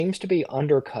seems to be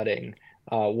undercutting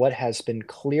what has been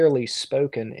clearly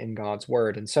spoken in God's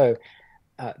Word. And so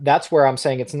that's where I'm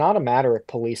saying it's not a matter of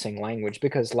policing language,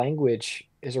 because language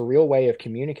is a real way of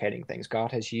communicating things.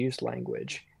 God has used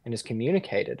language and has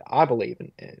communicated, I believe,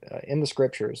 in the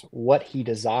Scriptures, what He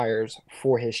desires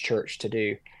for His church to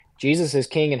do. Jesus is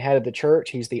king and head of the church.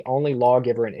 He's the only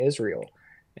lawgiver in Israel.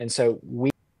 And so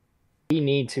we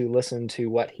need to listen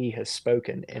to what He has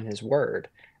spoken in His Word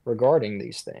regarding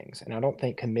these things. And I don't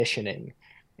think commissioning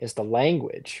is the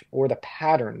language or the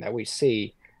pattern that we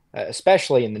see,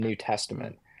 especially in the New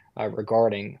Testament,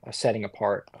 regarding a setting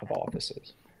apart of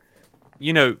offices.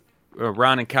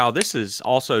 Ryan and Kyle, this is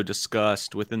also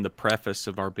discussed within the preface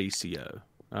of our BCO.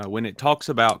 When it talks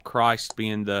about Christ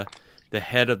being the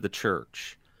head of the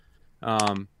church,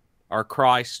 our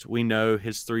Christ, we know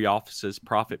His three offices,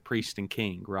 prophet, priest, and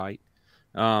king, right?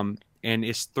 And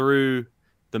it's through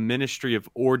the ministry of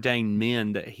ordained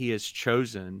men that He has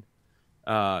chosen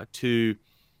to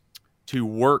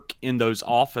work in those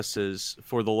offices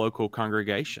for the local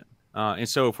congregation. And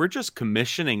so if we're just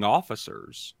commissioning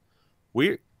officers,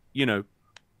 we're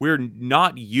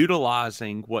not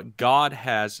utilizing what God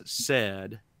has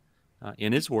said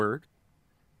in His Word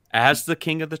as the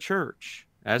king of the church,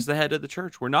 as the head of the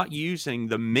church. We're not using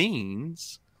the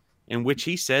means in which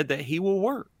He said that He will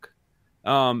work.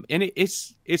 And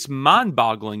it's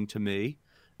mind-boggling to me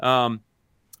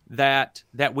that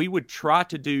we would try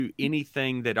to do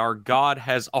anything that our God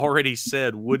has already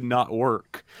said would not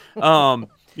work. Did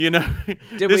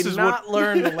we not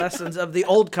learn the lessons of the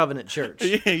old covenant church?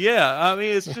 Yeah. I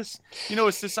mean, it's just,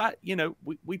 it's this,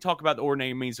 we talk about the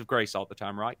ordinary means of grace all the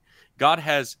time, right? God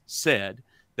has said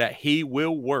that He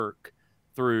will work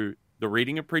through the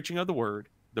reading and preaching of the Word,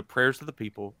 the prayers of the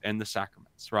people, and the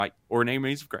sacraments, right? Ordinary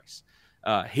means of grace.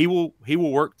 He will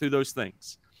work through those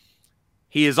things.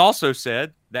 He has also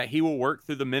said that He will work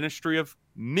through the ministry of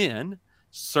men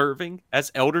serving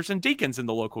as elders and deacons in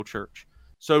the local church.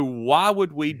 So why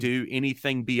would we do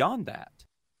anything beyond that?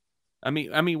 I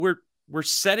mean, we're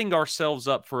setting ourselves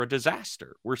up for a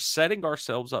disaster. We're setting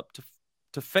ourselves up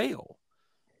to fail.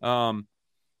 The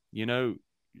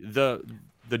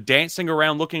dancing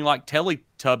around looking like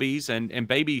Teletubbies and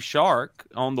Baby Shark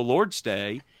on the Lord's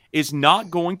Day is not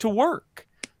going to work.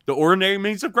 The ordinary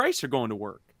means of grace are going to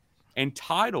work. And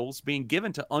titles being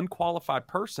given to unqualified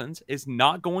persons is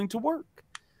not going to work.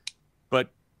 but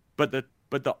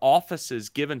the offices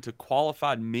given to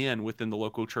qualified men within the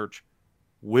local church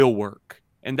will work,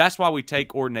 and that's why we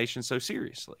take ordination so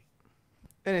seriously.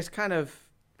 And it's kind of,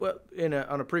 well,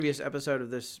 on a previous episode of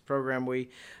this program, we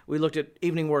looked at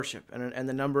evening worship and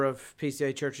the number of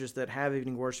PCA churches that have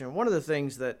evening worship. And one of the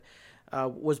things that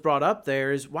was brought up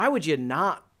there is, why would you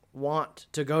not want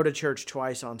to go to church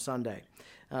twice on Sunday?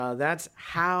 That's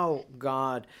how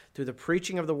God, through the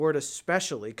preaching of the word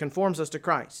especially, conforms us to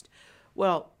Christ.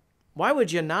 Well, why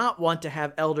would you not want to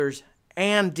have elders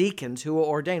and deacons who are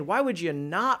ordained? Why would you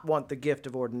not want the gift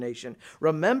of ordination?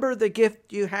 Remember the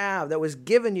gift you have that was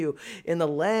given you in the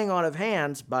laying on of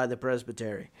hands by the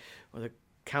presbytery or the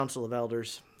council of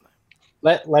elders.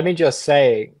 Let me just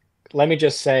say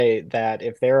that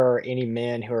if there are any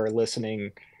men who are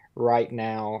listening right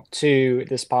now to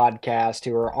this podcast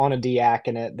who are on a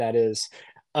diaconate that is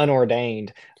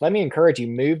unordained, let me encourage you,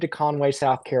 move to Conway,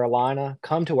 South Carolina,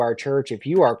 come to our church. If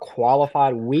you are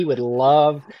qualified, we would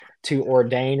love to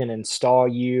ordain and install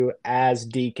you as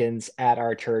deacons at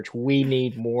our church. We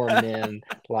need more men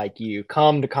like you.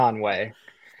 Come to Conway.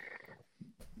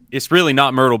 It's really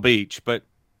not Myrtle Beach, but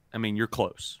I mean, you're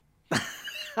close.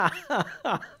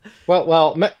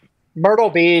 Well, Myrtle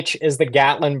Beach is the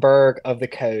Gatlinburg of the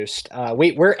coast.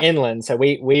 We're inland, so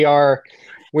we are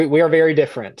very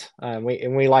different.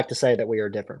 We like to say that we are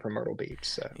different from Myrtle Beach.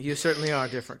 So you certainly are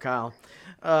different, Kyle.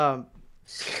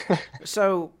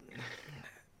 So,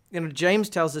 James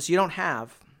tells us you don't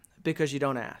have because you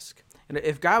don't ask. And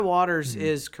if Guy Waters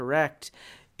is correct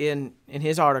in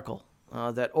his article,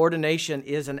 that ordination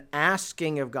is an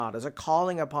asking of God, is a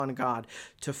calling upon God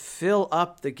to fill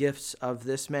up the gifts of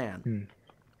this man.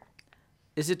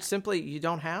 Is it simply you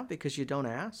don't have because you don't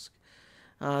ask?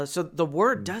 So the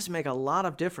word does make a lot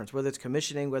of difference, whether it's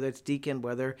commissioning, whether it's deacon,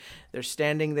 whether they're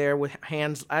standing there with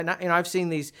hands. I've seen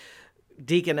these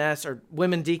deaconess or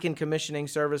women deacon commissioning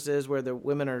services where the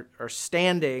women are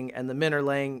standing and the men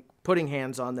are putting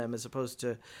hands on them as opposed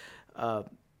to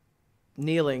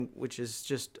kneeling, which is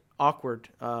just awkward.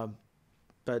 And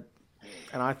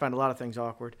I find a lot of things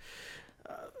awkward.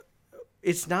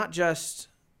 It's not just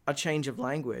a change of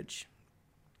language.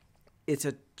 It's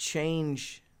a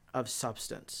change of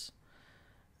substance.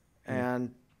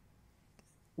 And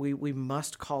we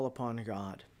must call upon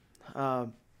God.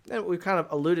 And we kind of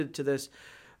alluded to this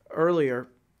earlier,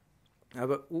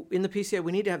 but in the PCA,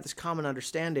 we need to have this common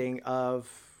understanding of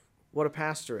what a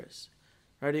pastor is.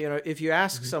 Right? If you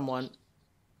ask someone,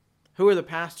 who are the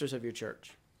pastors of your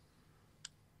church?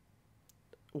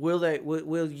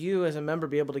 Will you as a member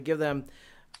be able to give them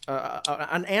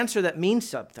an answer that means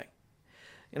something?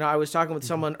 I was talking with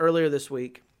someone earlier this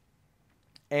week,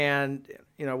 and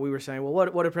we were saying, well,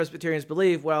 what do Presbyterians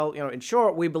believe? Well, in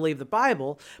short, we believe the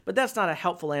Bible, but that's not a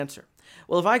helpful answer.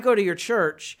 Well, if I go to your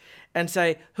church and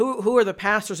say, who are the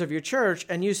pastors of your church?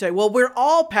 And you say, well, we're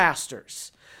all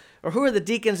pastors. Or who are the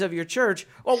deacons of your church?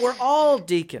 Well, we're all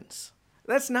deacons.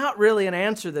 That's not really an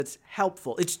answer that's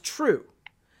helpful. It's true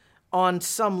on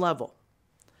some level,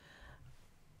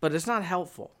 but it's not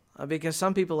helpful. Because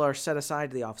some people are set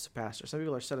aside to the office of pastor. Some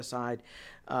people are set aside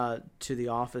to the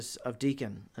office of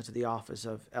deacon, to the office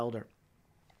of elder.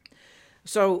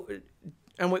 So,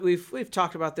 and we've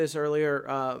talked about this earlier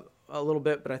a little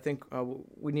bit, but I think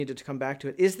we needed to come back to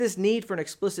it. Is this need for an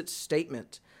explicit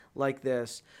statement like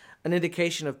this an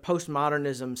indication of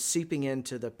postmodernism seeping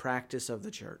into the practice of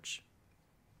the church?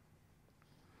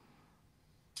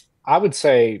 I would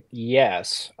say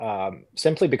yes,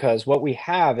 simply because what we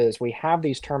have is we have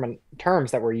these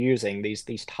terms that we're using,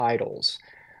 these titles,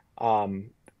 and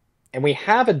we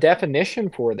have a definition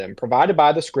for them provided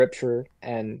by the Scripture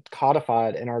and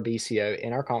codified in our BCO,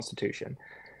 in our Constitution.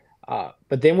 But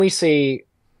then we see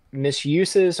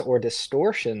misuses or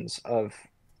distortions of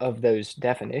those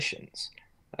definitions.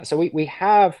 So we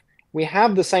have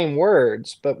the same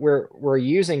words, but we're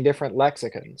using different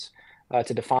lexicons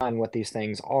to define what these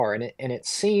things are. And it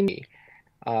seems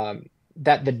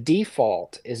that the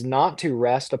default is not to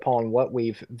rest upon what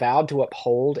we've vowed to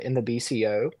uphold in the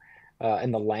BCO,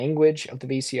 and the language of the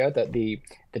BCO,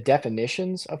 the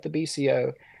definitions of the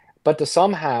BCO, but to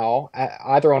somehow,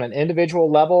 either on an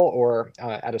individual level or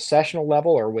at a sessional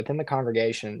level or within the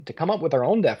congregation, to come up with our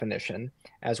own definition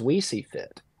as we see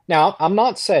fit. Now, I'm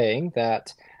not saying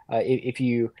that if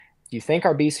you think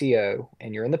our BCO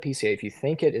and you're in the PCA, if you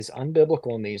think it is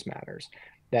unbiblical in these matters,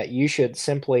 that you should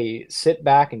simply sit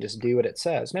back and just do what it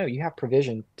says. No, you have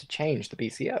provision to change the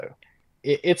BCO.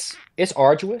 It's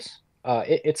arduous.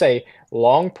 It's a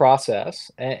long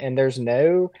process, and there's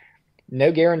no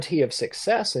guarantee of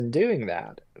success in doing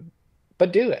that.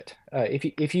 But do it.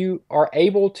 If you are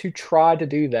able to try to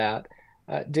do that,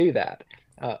 do that.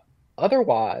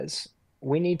 Otherwise,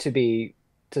 we need to be,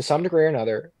 to some degree or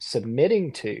another,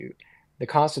 submitting to the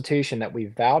Constitution that we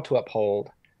vowed to uphold,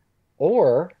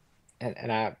 or,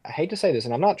 and I hate to say this,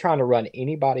 and I'm not trying to run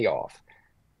anybody off,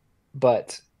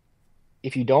 but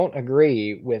if you don't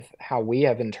agree with how we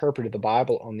have interpreted the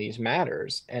Bible on these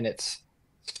matters, and it's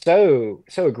so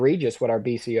egregious what our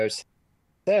BCO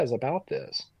says about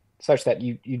this, such that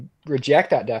you reject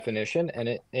that definition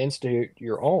and institute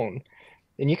your own,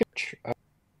 then you can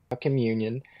a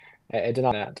communion, a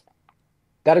denomination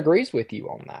that agrees with you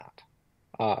on that,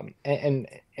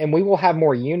 and we will have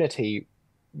more unity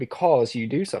because you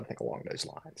do something along those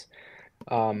lines.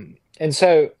 And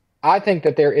so I think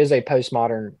that there is a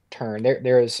postmodern turn.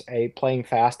 There is a playing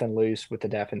fast and loose with the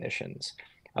definitions.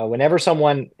 Whenever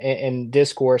someone in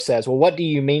discourse says, well, what do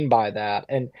you mean by that?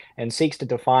 And seeks to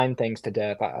define things to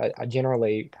death, I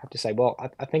generally have to say, well,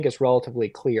 I think it's relatively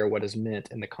clear what is meant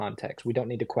in the context. We don't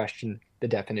need to question the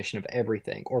definition of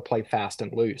everything or play fast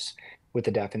and loose with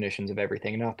the definitions of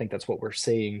everything. And I think that's what we're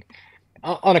seeing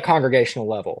on a congregational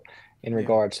level in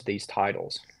regards to these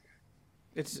titles.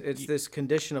 It's this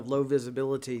condition of low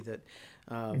visibility that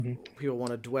people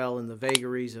want to dwell in the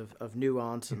vagaries of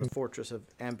nuance and the fortress of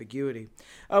ambiguity,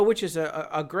 which is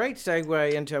a great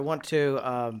segue into, I want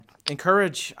to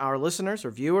encourage our listeners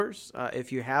or viewers,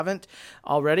 if you haven't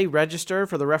already, register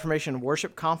for the Reformation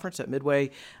Worship Conference at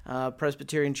Midway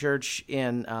Presbyterian Church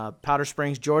in Powder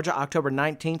Springs, Georgia, October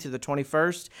 19th to the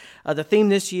 21st. The theme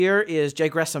this year is J.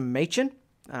 Gresham Machen.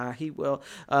 He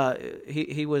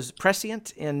was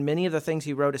prescient in many of the things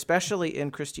he wrote, especially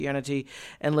in Christianity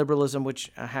and Liberalism,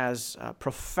 which has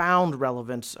profound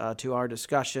relevance to our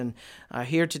discussion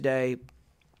here today,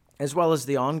 as well as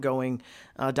the ongoing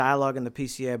dialogue in the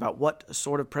PCA about what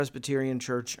sort of Presbyterian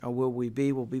church will we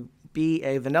be? Will we be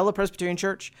a vanilla Presbyterian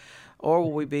church, or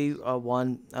will we be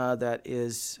one that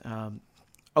is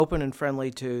open and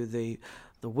friendly to the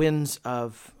winds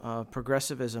of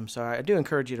progressivism? So I do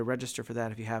encourage you to register for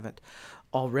that if you haven't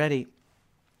already.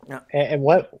 And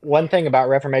one thing about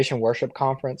Reformation Worship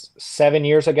Conference, 7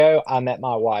 years ago, I met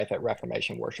my wife at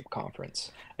Reformation Worship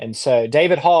Conference. And so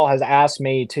David Hall has asked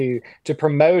me to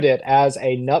promote it as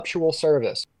a nuptial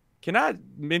service. Can I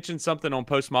mention something on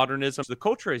postmodernism? The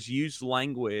culture has used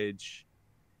language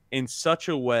in such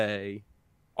a way,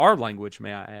 our language,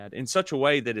 may I add, in such a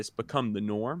way that it's become the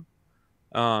norm.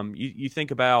 You think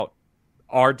about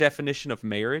our definition of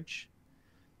marriage,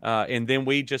 and then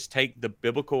we just take the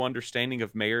biblical understanding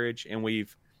of marriage and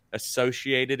we've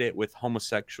associated it with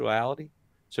homosexuality.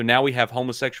 So now we have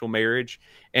homosexual marriage,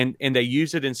 and they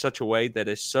use it in such a way that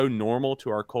is so normal to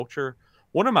our culture.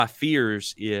 One of my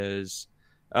fears is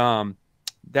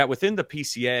that within the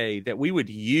PCA that we would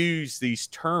use these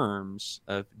terms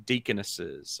of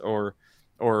deaconesses or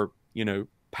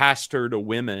pastor to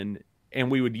women, and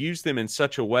we would use them in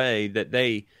such a way that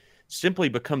they simply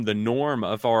become the norm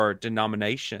of our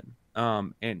denomination.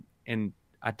 And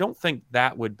I don't think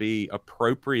that would be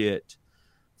appropriate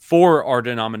for our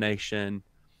denomination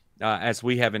as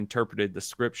we have interpreted the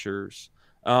scriptures.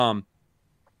 And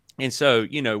so,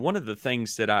 one of the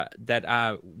things that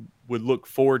I would look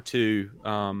forward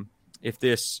to if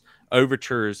this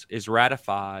overture is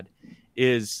ratified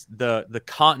is the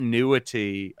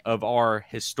continuity of our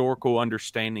historical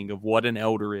understanding of what an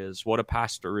elder is, what a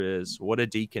pastor is, what a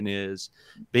deacon is,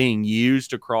 being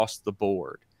used across the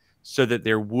board, so that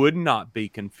there would not be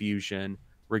confusion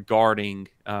regarding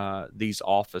these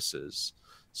offices.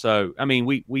 So, I mean,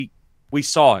 we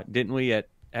saw it, didn't we?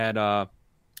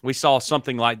 We saw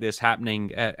something like this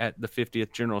happening at the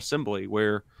 50th General Assembly,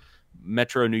 where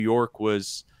Metro New York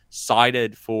was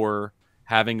cited for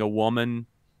having a woman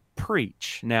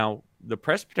preach. Now, the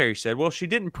presbytery said, well, she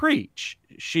didn't preach.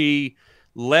 She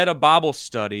led a Bible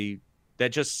study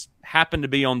that just happened to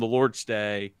be on the Lord's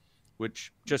Day,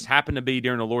 which just happened to be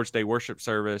during the Lord's Day worship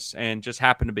service, and just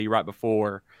happened to be right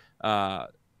before, the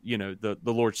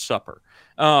Lord's Supper.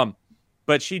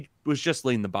 But she was just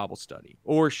leading the Bible study,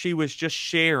 or she was just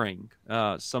sharing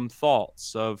some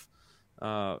thoughts of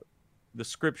the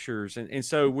scriptures. And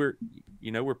so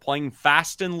we're playing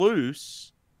fast and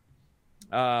loose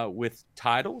with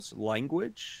titles,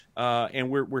 language, and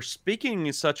we're speaking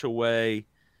in such a way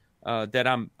that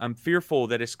I'm fearful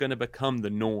that it's going to become the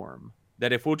norm.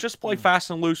 That if we'll just play fast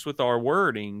and loose with our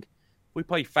wording, we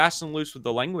play fast and loose with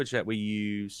the language that we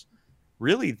use,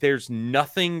 really there's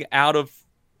nothing out of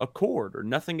accord or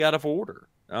nothing out of order.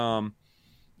 And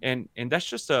that's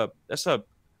just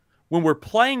when we're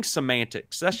playing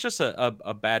semantics, that's just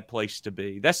a bad place to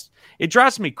be. It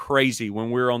drives me crazy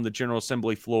when we're on the General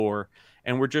Assembly floor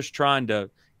and we're just trying to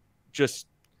just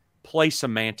play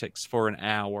semantics for an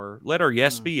hour. Let our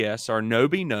yes be yes, our no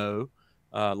be no.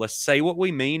 Let's say what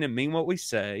we mean and mean what we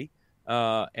say,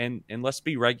 and let's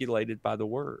be regulated by the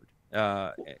word.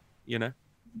 You know.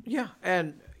 Yeah,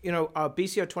 and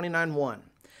BCO 29:1,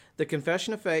 the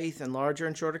Confession of Faith and larger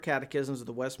and shorter catechisms of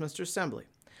the Westminster Assembly,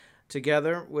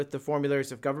 together with the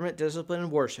formularies of government, discipline,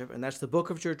 and worship, and that's the Book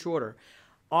of Church Order,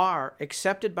 are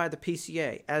accepted by the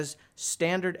PCA as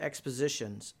standard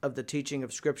expositions of the teaching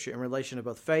of Scripture in relation to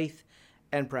both faith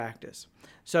and practice.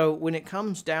 So when it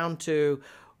comes down to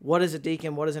what is a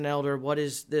deacon, what is an elder, what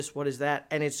is this, what is that,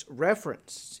 and it's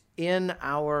referenced in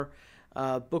our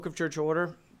Book of Church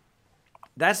Order,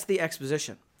 that's the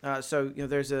exposition. So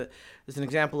there's an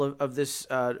example of this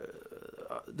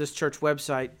this church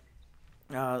website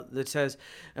that says,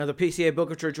 the PCA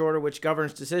Book of Church Order, which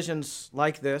governs decisions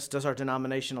like this, does our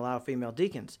denomination allow female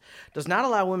deacons, does not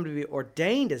allow women to be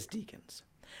ordained as deacons.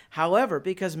 However,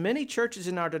 because many churches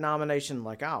in our denomination,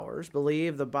 like ours,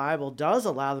 believe the Bible does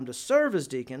allow them to serve as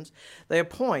deacons, they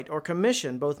appoint or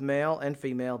commission both male and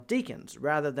female deacons,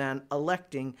 rather than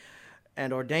electing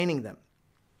and ordaining them.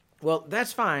 Well,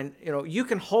 that's fine. You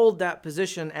can hold that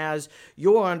position as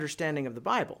your understanding of the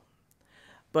Bible.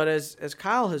 But as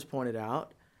Kyle has pointed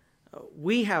out,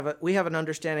 we have an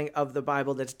understanding of the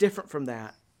Bible that's different from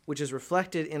that, which is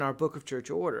reflected in our Book of Church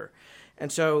Order.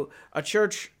 And so a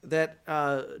church that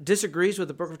disagrees with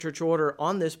the Book of Church Order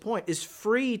on this point is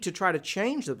free to try to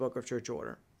change the Book of Church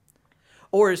Order,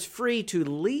 or is free to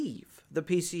leave the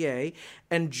PCA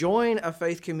and join a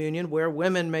faith communion where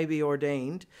women may be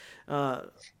ordained.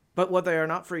 But what they are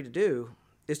not free to do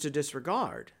is to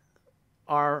disregard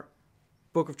our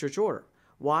Book of Church Order.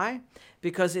 Why?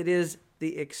 Because it is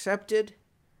the accepted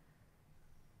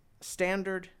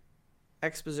standard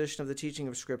exposition of the teaching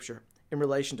of Scripture in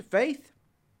relation to faith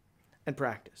and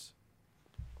practice.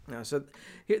 Now, so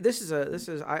here,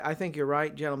 I think you're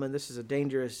right, gentlemen. This is a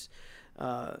dangerous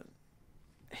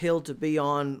hill to be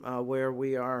on, where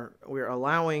we're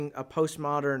allowing a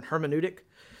postmodern hermeneutic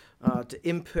to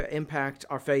impact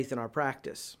our faith and our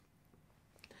practice.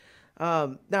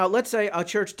 Now, let's say a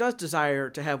church does desire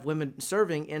to have women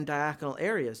serving in diaconal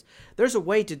areas. There's a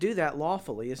way to do that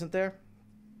lawfully, isn't there?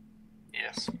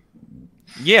 Yes.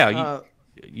 Yeah,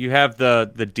 you have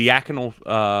the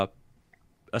diaconal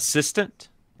assistant.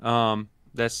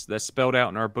 That's spelled out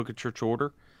in our Book of Church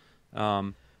Order.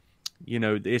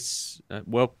 It's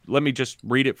let me just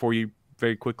read it for you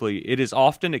very quickly. It is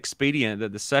often expedient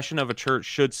that the session of a church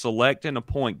should select and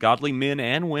appoint godly men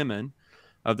and women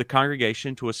of the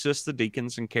congregation to assist the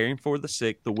deacons in caring for the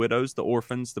sick, the widows, the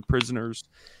orphans, the prisoners,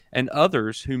 and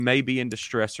others who may be in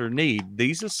distress or need.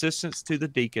 These assistants to the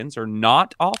deacons are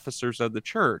not officers of the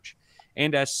church,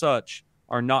 and as such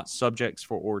are not subjects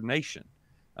for ordination.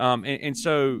 And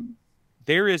so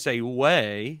there is a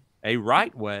way, a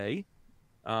right way,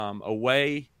 a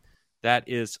way that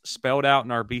is spelled out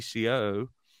in our BCO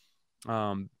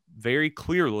very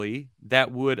clearly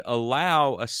that would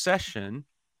allow a session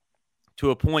to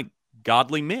appoint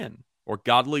godly men or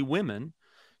godly women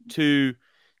to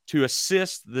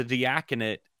assist the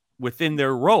diaconate within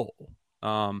their role.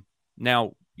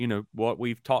 Now, what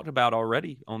we've talked about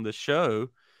already on the show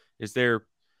is they're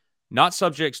not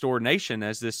subjects to ordination,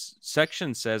 as this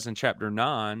section says in chapter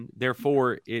 9.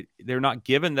 Therefore, they're not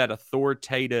given that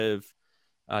authoritative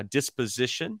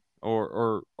disposition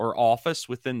or office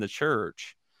within the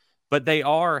church, but they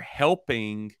are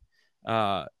helping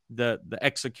the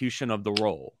execution of the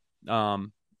role.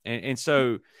 And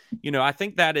so, I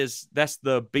think that's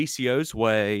the BCO's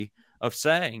way of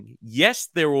saying, yes,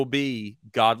 there will be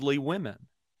godly women.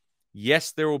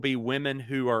 Yes, there will be women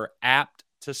who are apt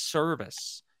to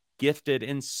service, gifted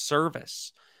in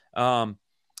service.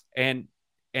 And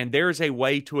there's a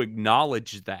way to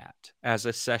acknowledge that as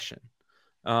a session.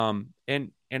 And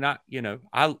I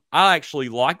actually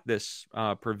like this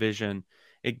provision.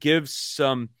 It gives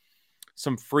some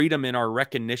freedom in our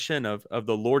recognition of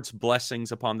the Lord's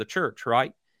blessings upon the church,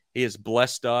 right? He has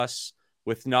blessed us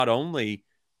with not only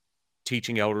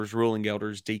teaching elders, ruling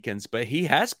elders, deacons, but he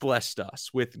has blessed us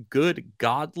with good,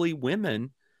 godly women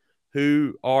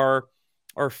who are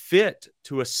fit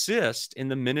to assist in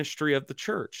the ministry of the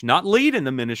church. Not lead in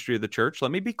the ministry of the church,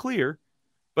 let me be clear,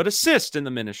 but assist in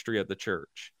the ministry of the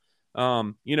church.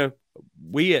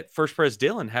 We at First Pres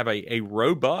Dillon have a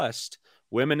robust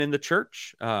women in the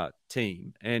church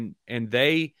team, and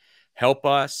they help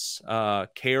us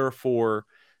care for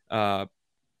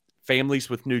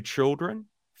families with new children,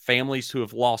 families who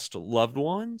have lost loved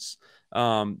ones.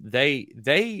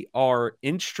 They are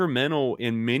instrumental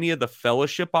in many of the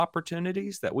fellowship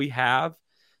opportunities that we have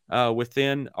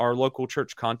within our local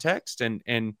church context,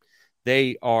 and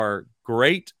They are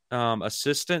great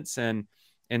assistants and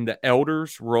the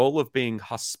elders' role of being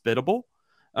hospitable.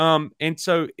 And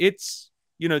so it's,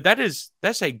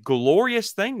 that's a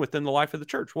glorious thing within the life of the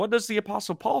church. What does the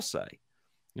Apostle Paul say?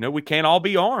 We can't all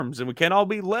be arms, and we can't all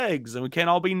be legs, and we can't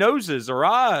all be noses or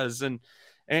eyes.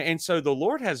 And so the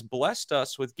Lord has blessed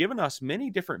us with giving us many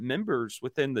different members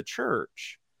within the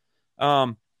church.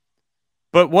 But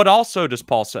what also does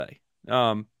Paul say?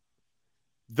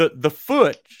 The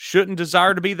foot shouldn't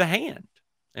desire to be the hand,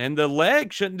 and the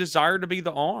leg shouldn't desire to be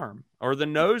the arm, or the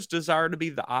nose desire to be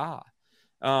the eye,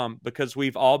 because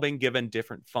we've all been given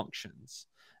different functions.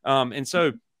 And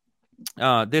so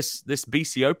this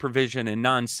BCO provision in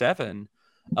 9:7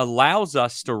 allows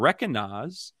us to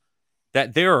recognize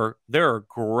that there are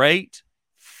great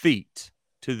feet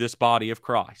to this body of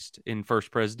Christ in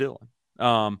First Pres Dillon.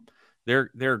 There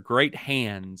are great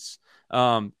hands.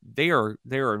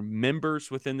 There are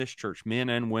members within this church, men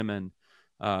and women,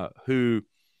 who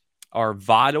are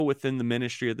vital within the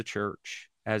ministry of the church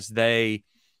as they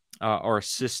are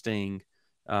assisting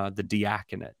the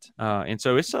diaconate. And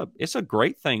so it's a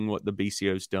great thing what the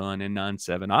BCO's done in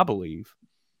 9:7, I believe.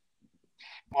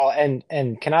 Well,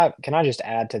 and can I just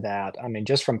add to that? I mean,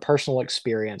 just from personal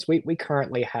experience, we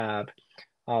currently have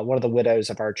one of the widows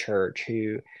of our church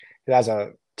who has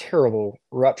a terrible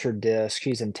ruptured disc.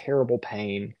 She's in terrible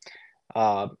pain,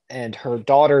 and her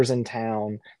daughter's in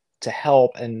town to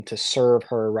help and to serve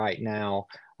her right now.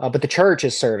 But the church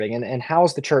is serving, and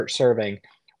how's the church serving?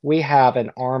 We have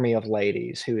an army of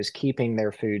ladies who is keeping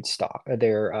their food stock,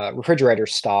 their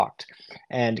refrigerators stocked,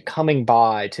 and coming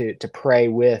by to pray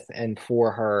with and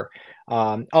for her,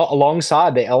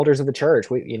 alongside the elders of the church.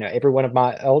 Every one of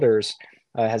my elders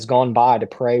has gone by to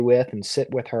pray with and sit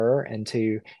with her and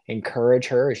to encourage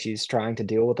her as she's trying to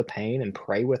deal with the pain and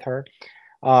pray with her.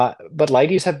 But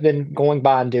ladies have been going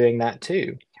by and doing that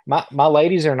too. My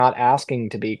ladies are not asking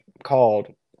to be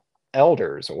called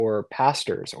elders or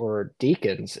pastors or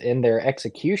deacons in their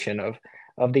execution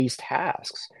of these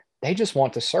tasks. They just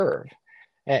want to serve.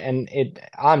 And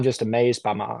I'm just amazed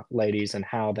by my ladies and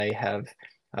how they have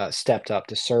stepped up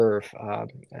to serve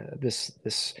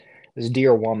this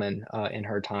dear woman in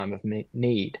her time of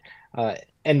need.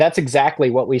 And that's exactly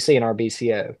what we see in our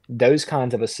BCO. Those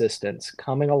kinds of assistants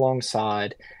coming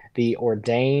alongside the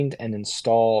ordained and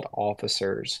installed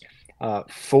officers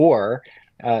for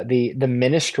the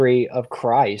ministry of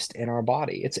Christ in our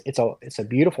body. It's a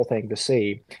beautiful thing to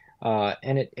see,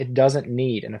 and it doesn't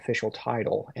need an official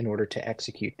title in order to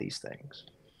execute these things.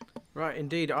 Right,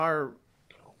 indeed.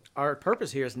 Our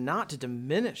purpose here is not to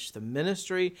diminish the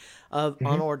ministry of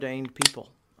unordained people.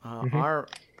 Our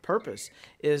purpose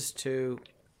is to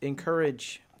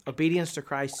encourage obedience to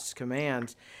Christ's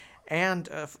commands and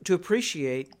to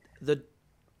appreciate the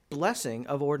blessing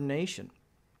of ordination.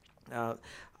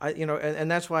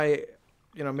 And that's why,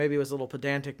 maybe it was a little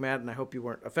pedantic, Matt, and I hope you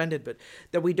weren't offended, but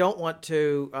that we don't want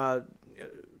to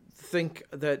think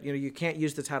that you can't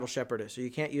use the title shepherdess or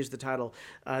you can't use the title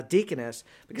deaconess,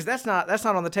 because that's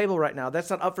not on the table right now.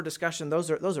 That's not up for discussion. Those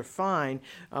are fine,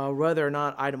 whether or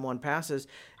not item 1 passes.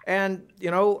 And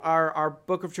our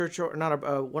book of church, or not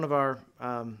one of our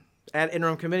ad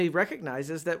interim committee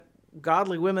recognizes that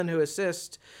godly women who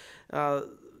assist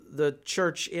the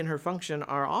church in her function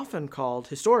are often called,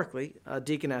 historically,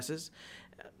 deaconesses.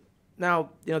 Now,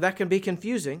 that can be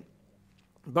confusing,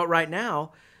 but right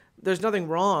now, there's nothing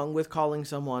wrong with calling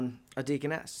someone a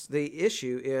deaconess. The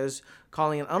issue is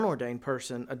calling an unordained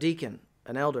person a deacon,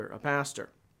 an elder, a pastor,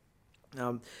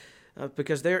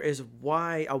 because there is a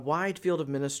wide field of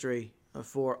ministry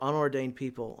for unordained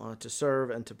people to serve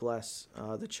and to bless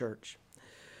the church.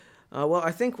 Well,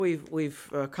 I think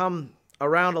we've come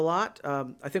around a lot.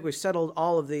 I think we've settled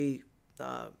all of the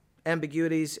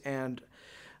ambiguities and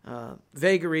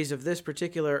vagaries of this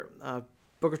particular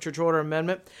Book of Church Order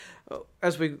Amendment.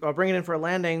 As we bring it in for a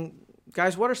landing,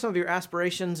 guys, what are some of your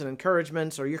aspirations and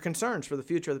encouragements or your concerns for the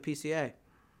future of the PCA?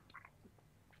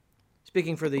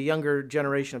 Speaking for the younger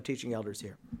generation of teaching elders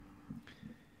here.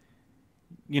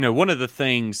 One of the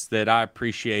things that I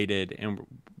appreciated and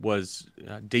was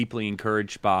deeply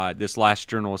encouraged by this last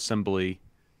General Assembly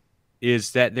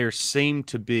is that there seemed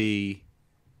to be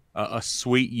a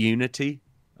sweet unity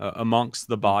amongst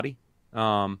the body.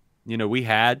 We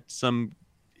had some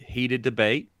heated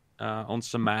debate on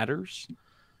some matters,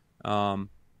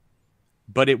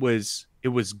 but it was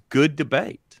good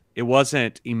debate. It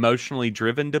wasn't emotionally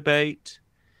driven debate.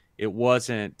 It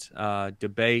wasn't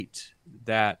debate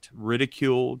that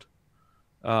ridiculed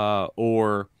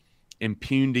or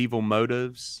impugned evil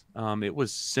motives. It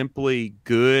was simply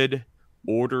good,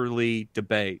 orderly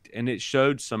debate, and it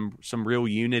showed some real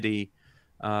unity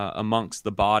amongst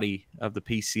the body of the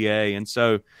PCA. And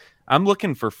so I'm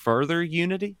looking for further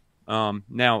unity.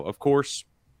 Now, of course,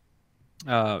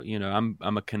 I'm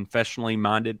a confessionally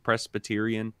minded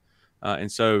Presbyterian.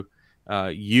 And so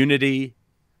unity,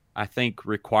 I think,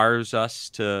 requires us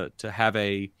to have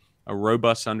a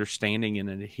robust understanding and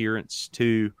an adherence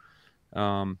to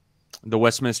the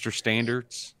Westminster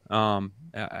Standards. Our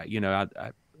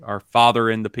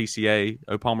father in the PCA,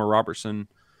 O. Palmer Robertson,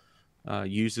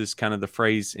 uses kind of the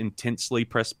phrase intensely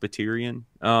Presbyterian.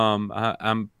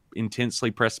 I'm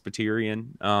intensely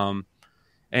Presbyterian.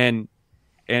 And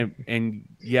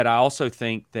yet I also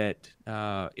think that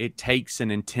it takes an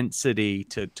intensity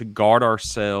to guard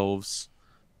ourselves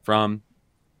from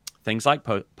things like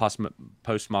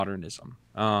postmodernism.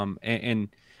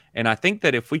 And I think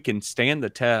that if we can stand the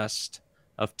test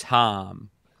of time,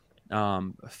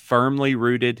 firmly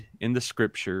rooted in the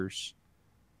scriptures,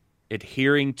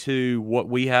 adhering to what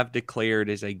we have declared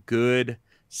as a good,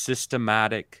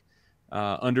 systematic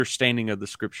understanding of the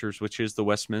scriptures, which is the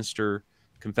Westminster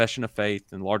Confession of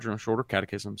Faith and larger and shorter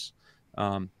catechisms.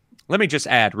 Let me just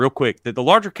add real quick that the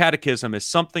larger catechism is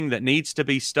something that needs to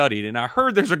be studied. And I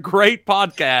heard there's a great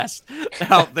podcast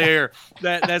out there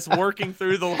that's working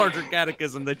through the larger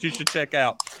catechism that you should check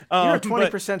out. You're a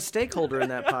 20% stakeholder in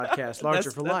that podcast,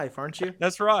 Larger for Life, aren't you?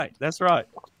 That's right. And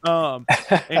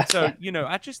so,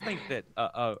 I just think that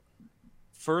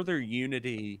further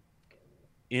unity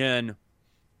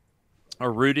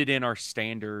rooted in our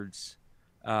standards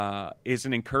is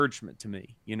an encouragement to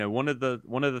me. One of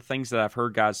the things that I've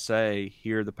heard guys say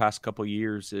here the past couple of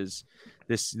years is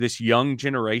this young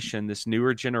generation, this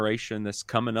newer generation that's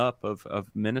coming up of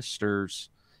ministers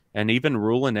and even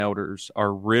ruling elders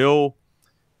are real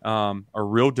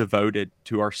devoted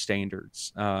to our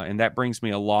standards, and that brings me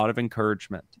a lot of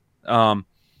encouragement. But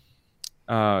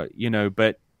a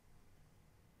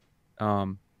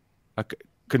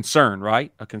concern,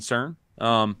 right? A concern.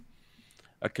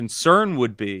 A concern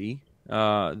would be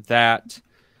that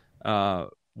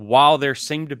while there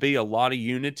seemed to be a lot of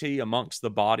unity amongst the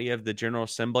body of the General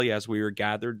Assembly as we were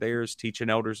gathered there as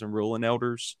teaching elders and ruling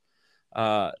elders,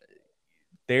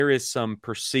 there is some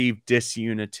perceived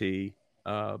disunity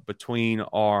between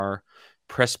our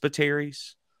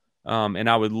presbyteries. And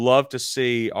I would love to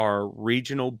see our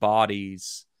regional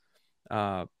bodies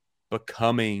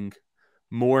becoming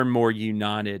more and more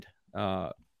united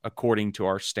according to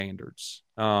our standards.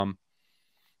 And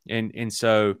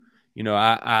so,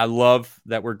 I love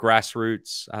that we're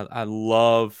grassroots. I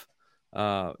love,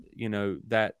 that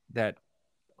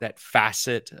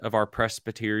facet of our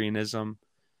Presbyterianism.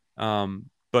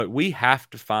 But we have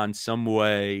to find some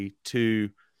way to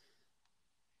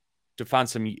find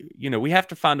some, we have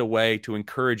to find a way to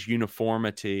encourage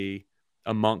uniformity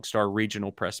amongst our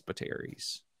regional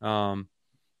presbyteries.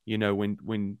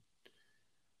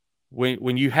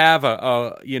 When you have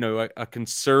a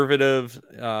conservative,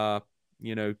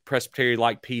 presbytery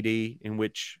like PD, in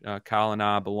which Kyle and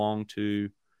I belong to,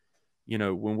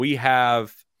 when we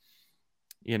have,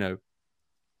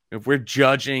 if we're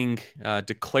judging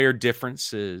declared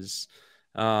differences,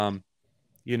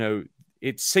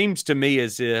 it seems to me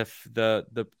as if the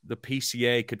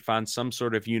PCA could find some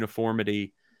sort of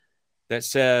uniformity that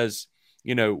says,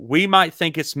 we might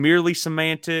think it's merely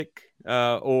semantic,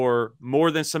 or more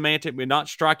than semantic. We're not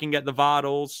striking at the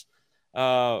vitals.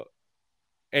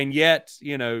 And yet,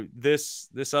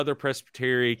 this other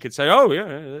presbytery could say, oh,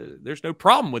 yeah, there's no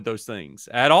problem with those things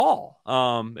at all.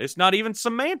 It's not even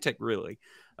semantic, really.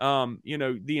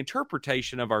 The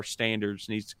interpretation of our standards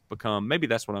needs to become, maybe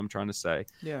that's what I'm trying to say.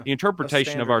 Yeah, the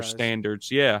interpretation of our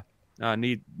standards,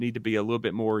 need to be a little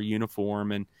bit more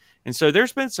uniform. And so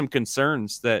there's been some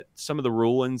concerns that some of the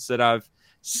rulings that I've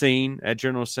seen at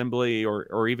General Assembly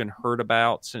or even heard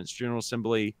about since General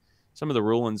Assembly, some of the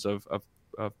rulings of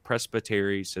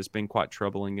presbyteries has been quite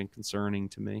troubling and concerning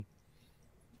to me.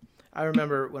 I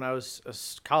remember when I was a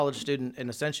college student in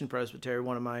Ascension Presbytery,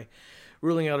 one of my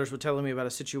ruling elders were telling me about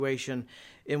a situation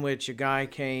in which a guy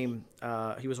came,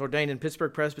 he was ordained in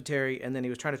Pittsburgh Presbytery, and then he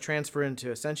was trying to transfer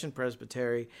into Ascension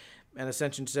Presbytery, and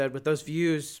Ascension said, with those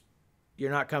views,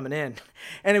 you're not coming in.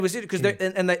 And it was because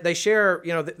they share,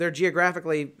 they're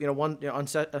geographically,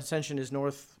 Ascension is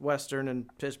northwestern and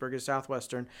Pittsburgh is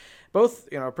southwestern.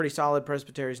 Both, are pretty solid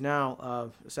presbyteries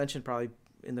now. Ascension probably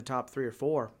in the top 3 or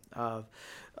 4 of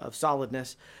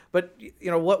solidness. But,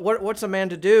 what's a man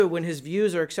to do when his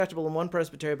views are acceptable in one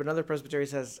presbytery, but another presbytery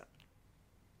says,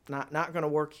 not going to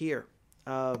work here?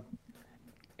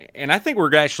 And I think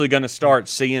we're actually going to start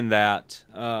seeing that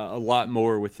a lot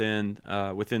more within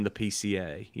the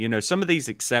PCA. Some of these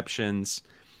exceptions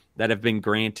that have been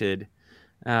granted,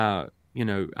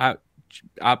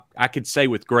 I could say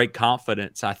with great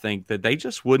confidence, I think that they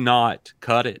just would not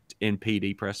cut it in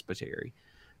PD Presbytery.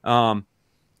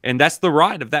 And that's the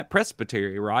right of that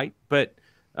presbytery, right? But,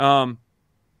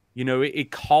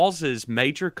 it causes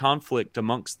major conflict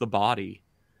amongst the body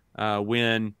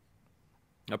when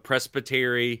a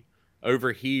presbytery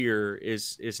over here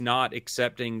is not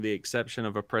accepting the exception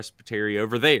of a presbytery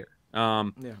over there.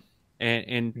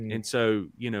 And so,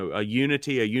 a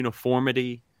unity, a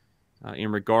uniformity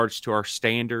in regards to our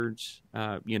standards.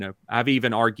 I've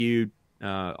even argued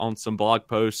on some blog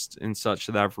posts and such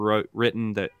that I've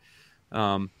written that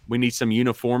we need some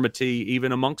uniformity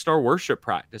even amongst our worship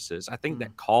practices. I think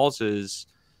that causes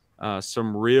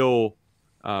some real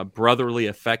brotherly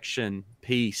affection,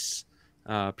 peace,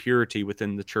 purity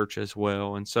within the church as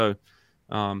well. And so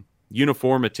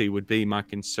uniformity would be my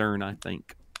concern, I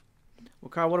think. Well,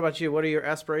 Kyle, what about you? What are your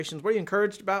aspirations? What are you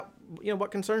encouraged about?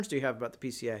 What concerns do you have about the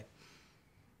PCA?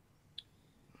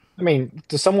 I mean,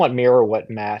 to somewhat mirror what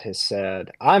Matt has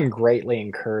said, I'm greatly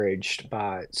encouraged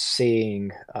by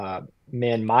seeing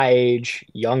men my age,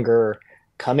 younger,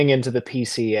 coming into the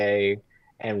PCA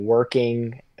and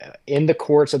working in the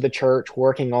courts of the church,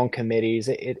 working on committees.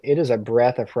 It is a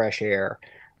breath of fresh air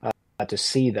to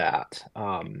see that.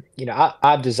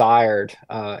 I've desired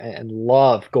and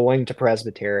love going to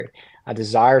Presbytery. I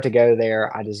desire to go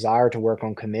there. I desire to work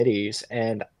on committees,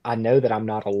 and I know that I'm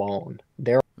not alone.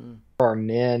 There are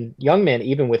men, young men,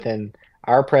 even within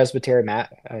our presbytery,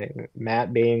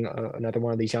 Matt being another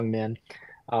one of these young men,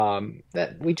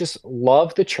 that we just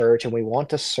love the church and we want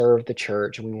to serve the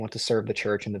church, and we want to serve the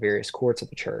church in the various courts of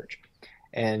the church.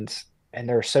 And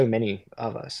there are so many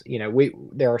of us.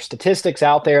 There are statistics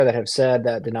out there that have said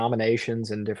that denominations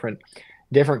and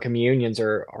different communions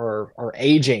are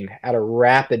aging at a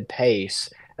rapid pace,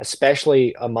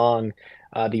 especially among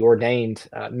the ordained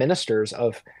ministers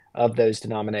of those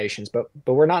denominations. But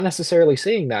we're not necessarily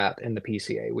seeing that in the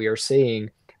PCA. We are seeing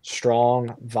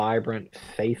strong, vibrant,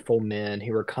 faithful men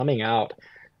who are coming out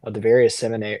of the various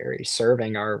seminaries,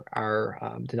 serving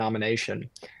our denomination,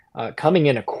 coming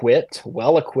in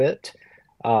well equipped.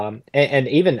 And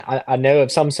even I know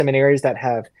of some seminaries that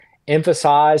have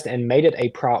emphasized and made it a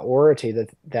priority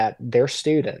that their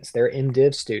students, their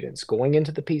MDiv students going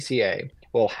into the PCA,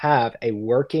 will have a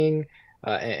working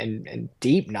and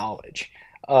deep knowledge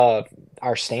of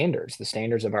our standards, the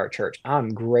standards of our church. I'm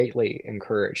greatly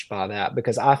encouraged by that,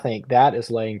 because I think that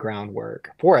is laying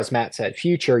groundwork for, as Matt said,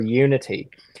 future unity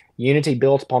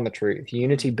built upon the truth,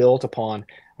 unity built upon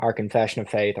our confession of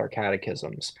faith, our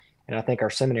catechisms. And I think our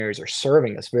seminaries are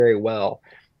serving us very well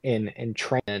in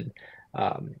training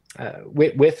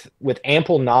with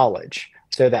ample knowledge,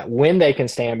 so that when they can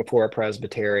stand before a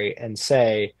presbytery and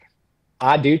say,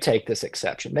 I do take this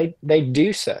exception, they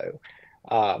do so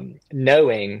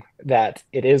knowing that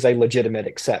it is a legitimate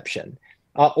exception.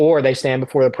 Or they stand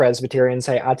before the presbytery and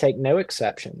say, I take no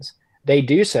exceptions. They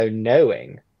do so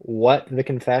knowing what the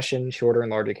confession, shorter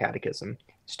and larger catechism,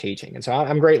 is teaching. And so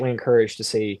I'm greatly encouraged to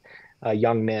see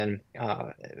young men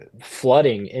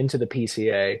flooding into the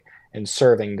PCA and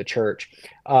serving the church.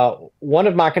 One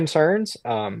of my concerns,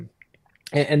 and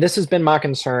this has been my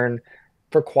concern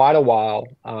for quite a while,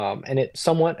 and it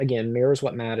somewhat, again, mirrors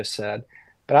what Matt has said,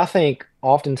 but I think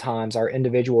oftentimes our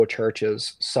individual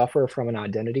churches suffer from an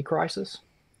identity crisis.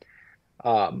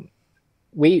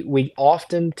 We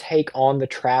often take on the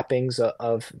trappings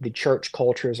of the church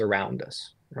cultures around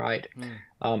us, right?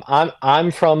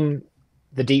 I'm from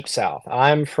the Deep South.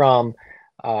 I'm from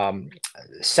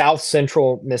South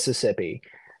Central Mississippi,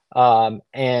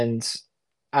 and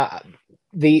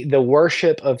the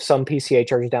worship of some PCA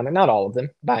churches down there, not all of them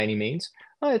by any means,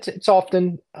 it's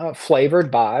often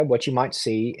flavored by what you might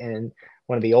see in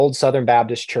one of the old Southern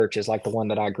Baptist churches, like the one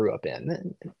that I grew up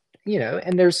in.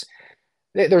 And there's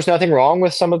nothing wrong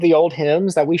with some of the old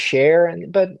hymns that we share,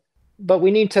 but we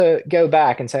need to go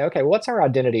back and say, okay, what's our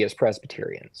identity as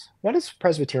Presbyterians? What does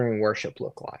Presbyterian worship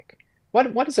look like?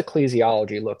 What does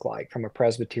ecclesiology look like from a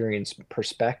Presbyterian's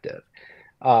perspective?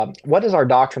 What is our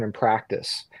doctrine and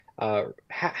practice?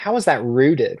 How is that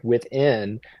rooted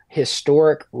within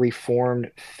historic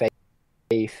Reformed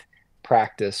faith,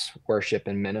 practice, worship,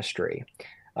 and ministry?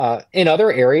 In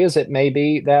other areas, it may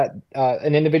be that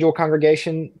an individual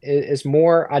congregation is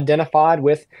more identified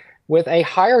with a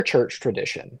higher church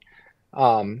tradition.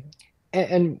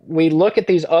 And we look at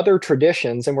these other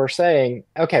traditions and we're saying,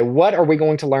 okay, what are we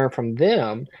going to learn from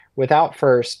them without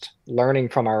first learning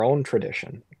from our own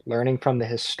tradition, learning from the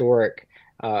historic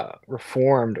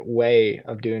Reformed way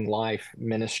of doing life,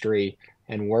 ministry,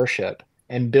 and worship,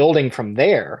 and building from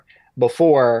there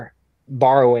before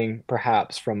borrowing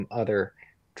perhaps from other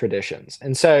traditions.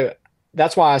 And so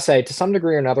that's why I say, to some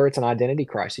degree or another, it's an identity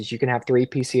crisis. You can have three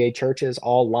PCA churches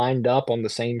all lined up on the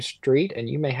same street, and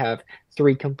you may have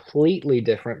three completely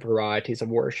different varieties of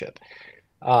worship.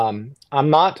 I'm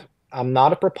not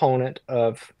a proponent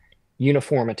of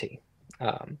uniformity,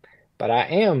 um, but I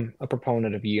am a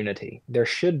proponent of unity. There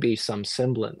should be some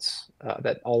semblance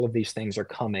that all of these things are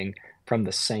coming from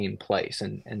the same place,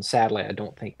 and sadly, I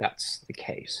don't think that's the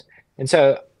case. And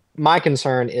so, my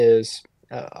concern is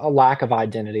a lack of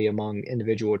identity among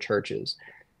individual churches,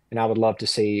 and I would love to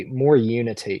see more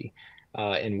unity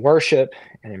in worship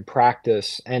and in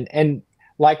practice, and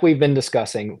like we've been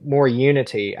discussing, more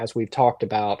unity as we've talked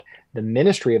about the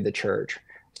ministry of the church,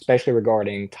 especially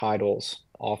regarding titles,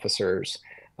 officers,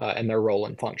 and their role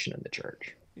and function in the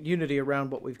church. Unity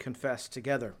around what we've confessed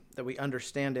together, that we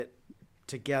understand it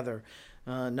together,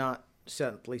 not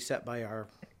simply set by our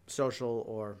social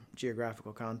or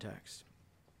geographical context.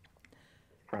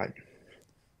 Right.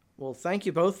 Well, thank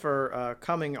you both for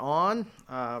coming on.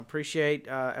 Appreciate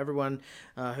everyone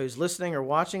who's listening or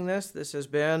watching this. This has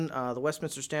been the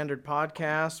Westminster Standard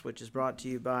Podcast, which is brought to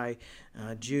you by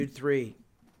Jude 3.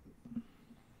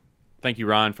 Thank you,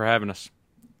 Ryan, for having us.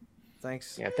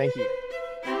 Thanks. Yeah, thank you.